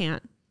 sorry, I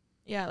can't.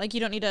 Yeah. Like you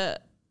don't need to,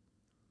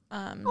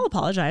 I'll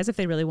apologize if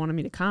they really wanted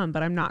me to come,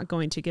 but I'm not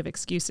going to give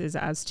excuses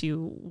as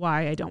to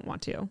why I don't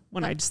want to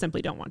when I just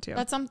simply don't want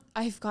to.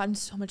 I've gotten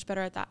so much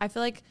better at that. I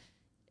feel like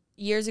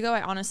years ago,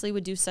 I honestly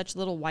would do such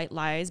little white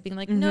lies, being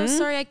like, no,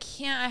 sorry, I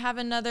can't. I have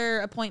another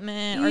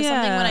appointment or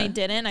something when I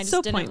didn't. I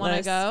just didn't want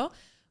to go.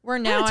 Where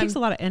now it takes a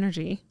lot of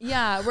energy.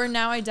 Yeah. Where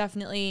now I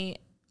definitely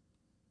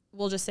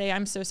will just say,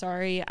 I'm so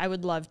sorry. I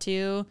would love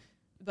to,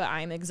 but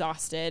I'm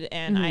exhausted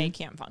and I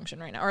can't function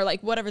right now, or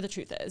like whatever the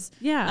truth is.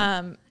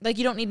 Yeah. Like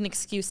you don't need an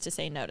excuse to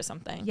say no to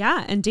something.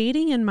 Yeah. And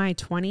dating in my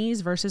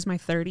 20s versus my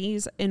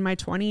 30s, in my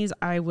 20s,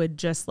 I would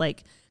just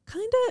like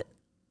kind of,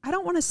 I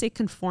don't want to say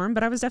conform,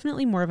 but I was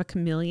definitely more of a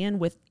chameleon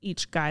with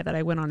each guy that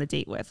I went on a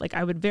date with. Like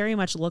I would very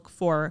much look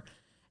for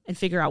and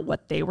figure out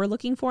what they were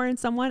looking for in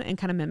someone and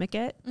kind of mimic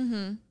it,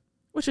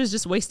 which was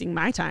just wasting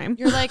my time.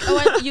 You're like,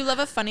 oh, you love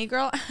a funny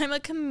girl? I'm a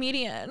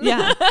comedian.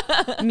 Yeah.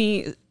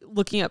 Me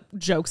looking up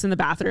jokes in the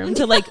bathroom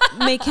to like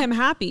make him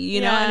happy,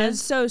 you know, and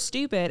it's so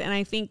stupid. And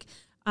I think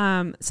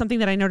something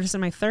that I noticed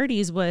in my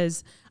 30s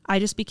was I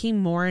just became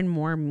more and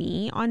more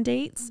me on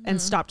dates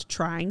and stopped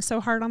trying so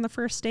hard on the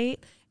first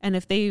date. And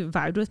if they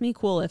vibed with me,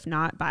 cool. If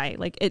not, bye.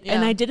 Like it,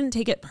 and I didn't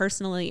take it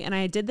personally. And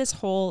I did this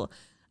whole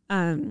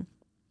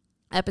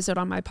episode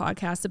on my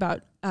podcast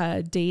about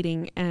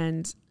dating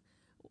and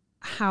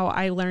how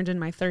I learned in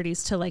my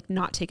 30s to like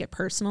not take it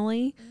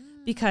personally,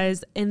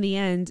 because in the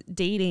end,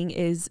 dating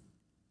is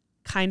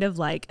kind of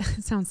like,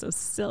 it sounds so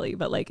silly,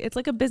 but like it's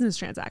like a business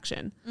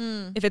transaction.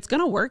 If it's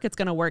gonna work, it's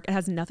gonna work. It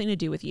has nothing to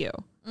do with you.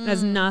 It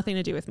has nothing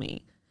to do with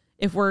me.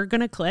 If we're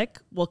gonna click,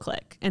 we'll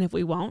click, and if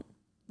we won't,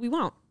 we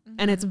won't.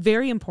 And it's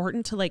very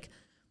important to like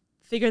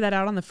figure that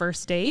out on the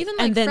first date. Even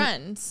like and then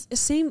friends.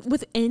 Same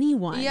with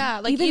anyone. Yeah.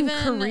 Like even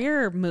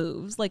career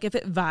moves. Like if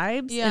it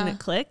vibes and it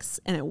clicks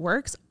and it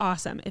works,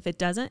 awesome. If it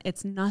doesn't,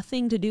 it's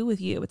nothing to do with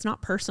you. It's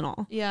not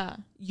personal. Yeah.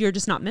 You're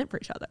just not meant for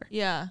each other.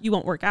 Yeah. You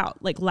won't work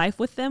out. Like life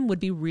with them would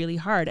be really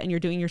hard, and you're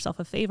doing yourself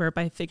a favor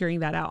by figuring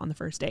that out on the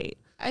first date.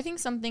 I think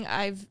something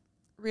I've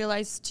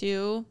realized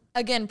too,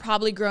 again,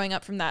 probably growing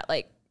up from that,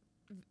 like,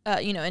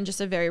 you know, in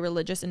just a very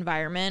religious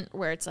environment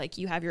where it's like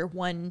you have your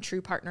one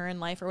true partner in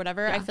life or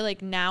whatever. I feel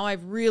like now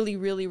I've really,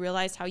 really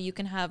realized how you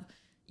can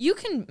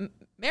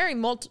marry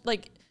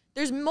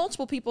there's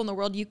multiple people in the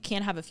world you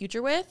can have a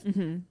future with.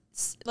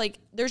 Like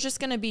there's just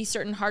going to be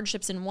certain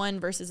hardships in one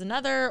versus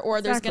another,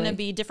 or there's going to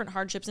be different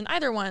hardships in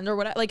either one or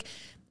whatever.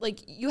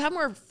 Like you have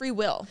more free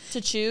will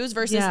to choose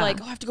versus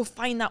like, oh, I have to go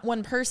find that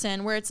one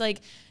person, where it's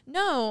like,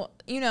 no,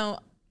 you know,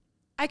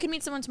 I could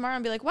meet someone tomorrow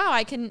and be like, wow,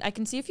 I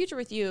can see a future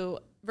with you.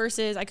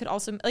 Versus I could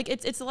also like,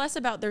 it's less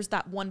about there's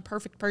that one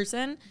perfect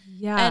person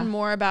and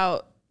more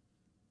about,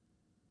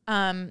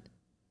 can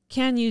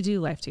you do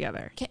life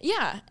together?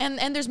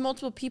 And there's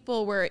multiple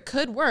people where it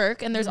could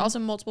work. And there's also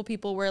multiple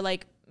people where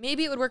like,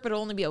 maybe it would work, but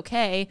it'll only be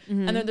okay.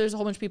 And then there's a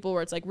whole bunch of people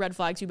where it's like red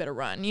flags, you better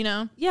run, you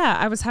know? Yeah.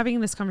 I was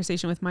having this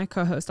conversation with my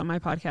co-host on my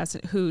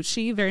podcast, who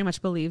she very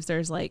much believes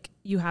there's like,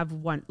 you have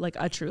one, like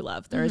a true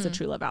love. There is a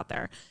true love out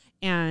there.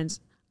 And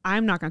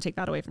I'm not going to take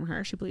that away from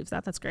her. She believes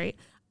that. That's great.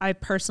 I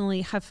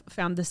personally have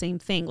found the same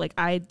thing. Like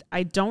I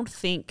don't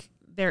think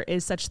there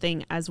is such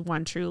thing as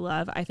one true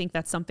love. I think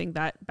that's something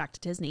that, back to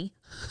Disney,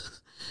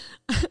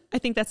 I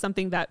think that's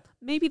something that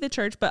maybe the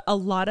church, but a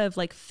lot of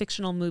like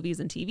fictional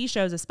movies and TV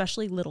shows,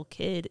 especially little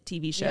kid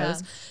TV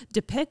shows,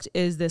 depict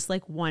is this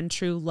like one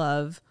true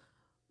love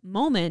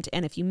moment.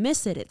 And if you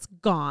miss it, it's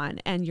gone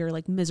and you're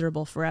like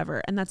miserable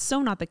forever. And that's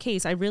so not the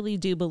case. I really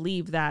do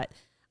believe that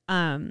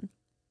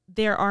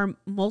there are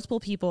multiple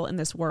people in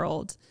this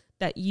world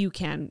that you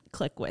can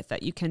click with,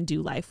 that you can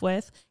do life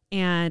with.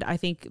 And I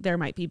think there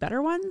might be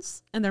better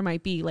ones and there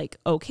might be like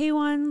okay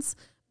ones,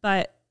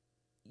 but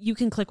you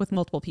can click with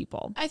multiple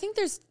people. I think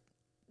there's,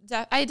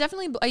 I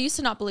used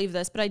to not believe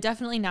this, but I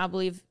definitely now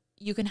believe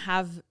you can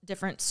have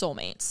different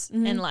soulmates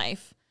in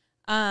life.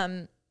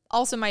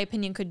 Also, my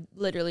opinion could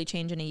literally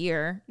change in a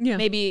year. Yeah.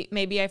 Maybe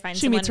I find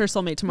she meets her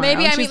soulmate tomorrow.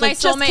 Maybe I meet my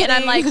soulmate and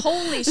I'm like,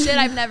 holy shit,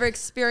 I've never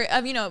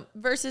experienced, you know,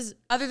 versus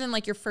other than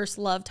like your first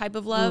love type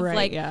of love.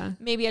 Right,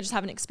 like maybe I just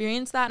haven't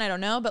experienced that and I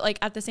don't know. But like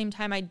at the same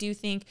time, I do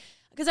think,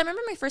 because I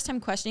remember my first time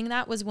questioning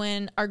that was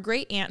when our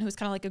great aunt, who was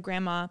kind of like a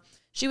grandma,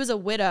 she was a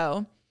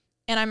widow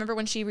And I remember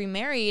when she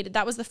remarried,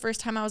 that was the first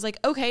time I was like,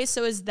 okay,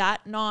 so is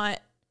that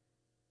not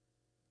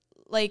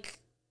like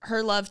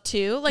her love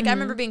too? Like I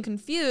remember being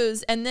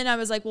confused. And then I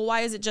was like, well,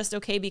 why is it just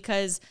okay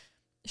because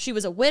she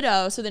was a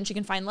widow, so then she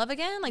can find love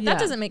again? Like that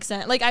doesn't make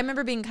sense. Like I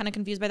remember being kind of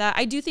confused by that.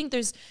 I do think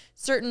there's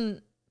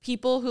certain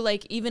people who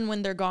like, even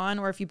when they're gone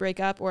or if you break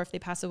up or if they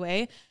pass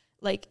away,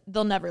 like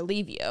they'll never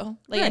leave you.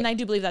 Like, and I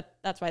do believe that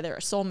that's why they're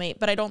a soulmate,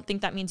 but I don't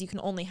think that means you can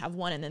only have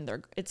one and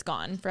then it's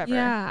gone forever.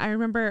 Yeah. I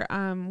remember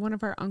one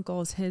of our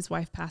uncles, his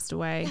wife passed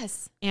away.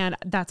 Yes. And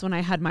that's when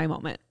I had my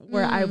moment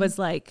where I was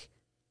like,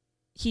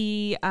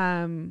 he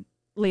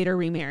later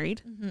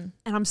remarried and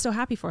I'm so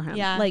happy for him.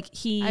 Yeah. Like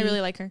I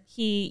really like her.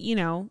 He, you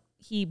know,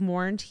 he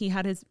mourned, he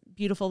had his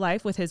beautiful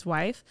life with his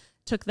wife,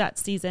 took that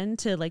season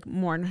to like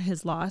mourn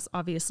his loss,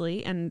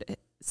 obviously, and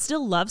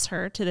still loves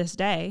her to this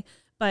day,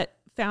 but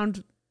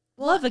found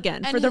love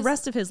again for the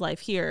rest of his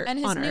life here. And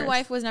his on new Earth.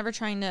 wife was never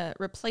trying to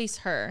replace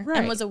her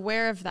and was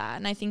aware of that.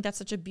 And I think that's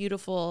such a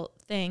beautiful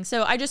thing.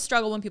 So I just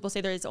struggle when people say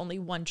there is only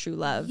one true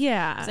love.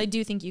 Yeah. Because I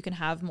do think you can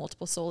have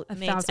multiple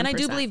soulmates. And I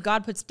do believe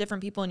God puts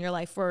different people in your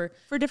life for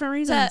different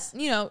reasons.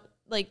 You know,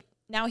 like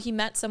now he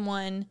met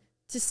someone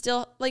to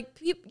still, like,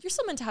 you're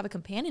still meant to have a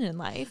companion in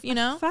life, you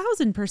know?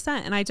 1,000%.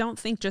 And I don't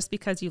think just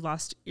because you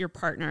lost your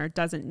partner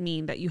doesn't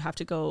mean that you have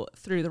to go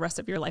through the rest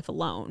of your life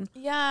alone.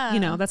 Yeah.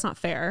 You know, that's not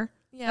fair.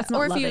 Yeah. That's not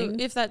or loving.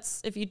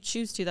 if you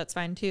choose to, that's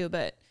fine too.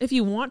 But if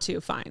you want to,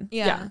 fine.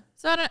 Yeah.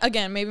 So I don't,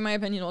 again, maybe my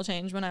opinion will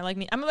change when I like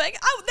me. I'm like,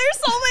 oh,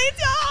 they're soulmates,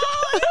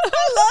 y'all.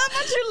 I love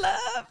what you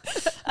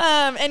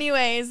love.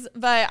 Anyways,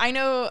 but I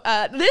know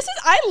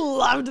I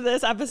loved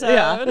this episode.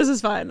 Yeah, this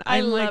is fun.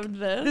 I loved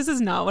this. This is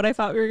not what I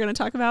thought we were going to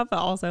talk about, but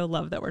also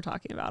love that we're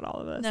talking about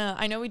all of this. No,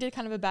 I know we did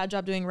kind of a bad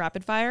job doing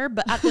rapid fire,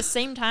 but at the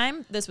same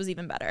time, this was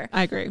even better.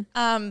 I agree.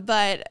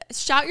 But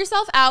shout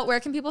yourself out. Where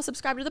can people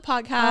subscribe to the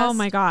podcast? Oh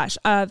my gosh.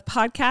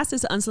 Podcast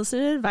is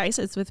Unsolicited Advice.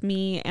 It's with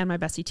me and my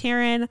bestie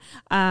Taryn.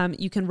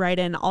 You can write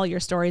in all your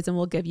stories and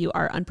we'll give you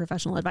our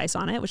unprofessional advice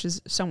on it, which is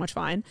so much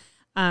fun.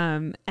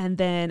 And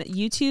then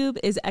YouTube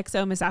is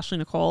XO Miss Ashley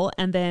Nicole.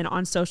 And then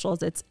on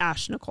socials, it's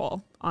Ash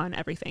Nicole on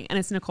everything. And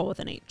it's Nicole with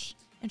an H.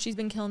 And she's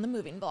been killing the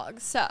moving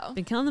vlogs. So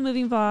been killing the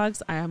moving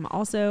vlogs. I am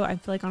also, I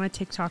feel like, on a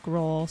TikTok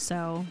roll.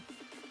 So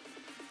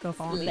go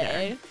follow me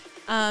there.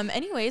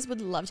 Anyways, would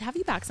love to have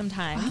you back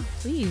sometime. Oh,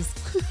 please.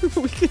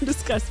 We can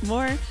discuss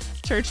more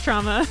church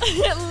trauma.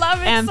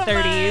 Love it and so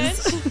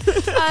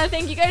 30s. Much.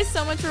 Thank you guys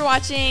so much for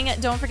watching.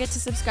 Don't forget to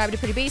subscribe to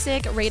Pretty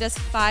Basic. Rate us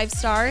 5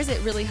 stars.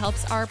 It really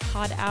helps our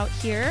pod out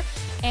here.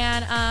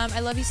 And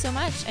I love you so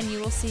much. And you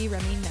will see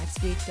Remi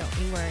next week. Don't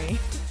you worry.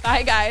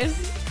 Bye,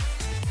 guys.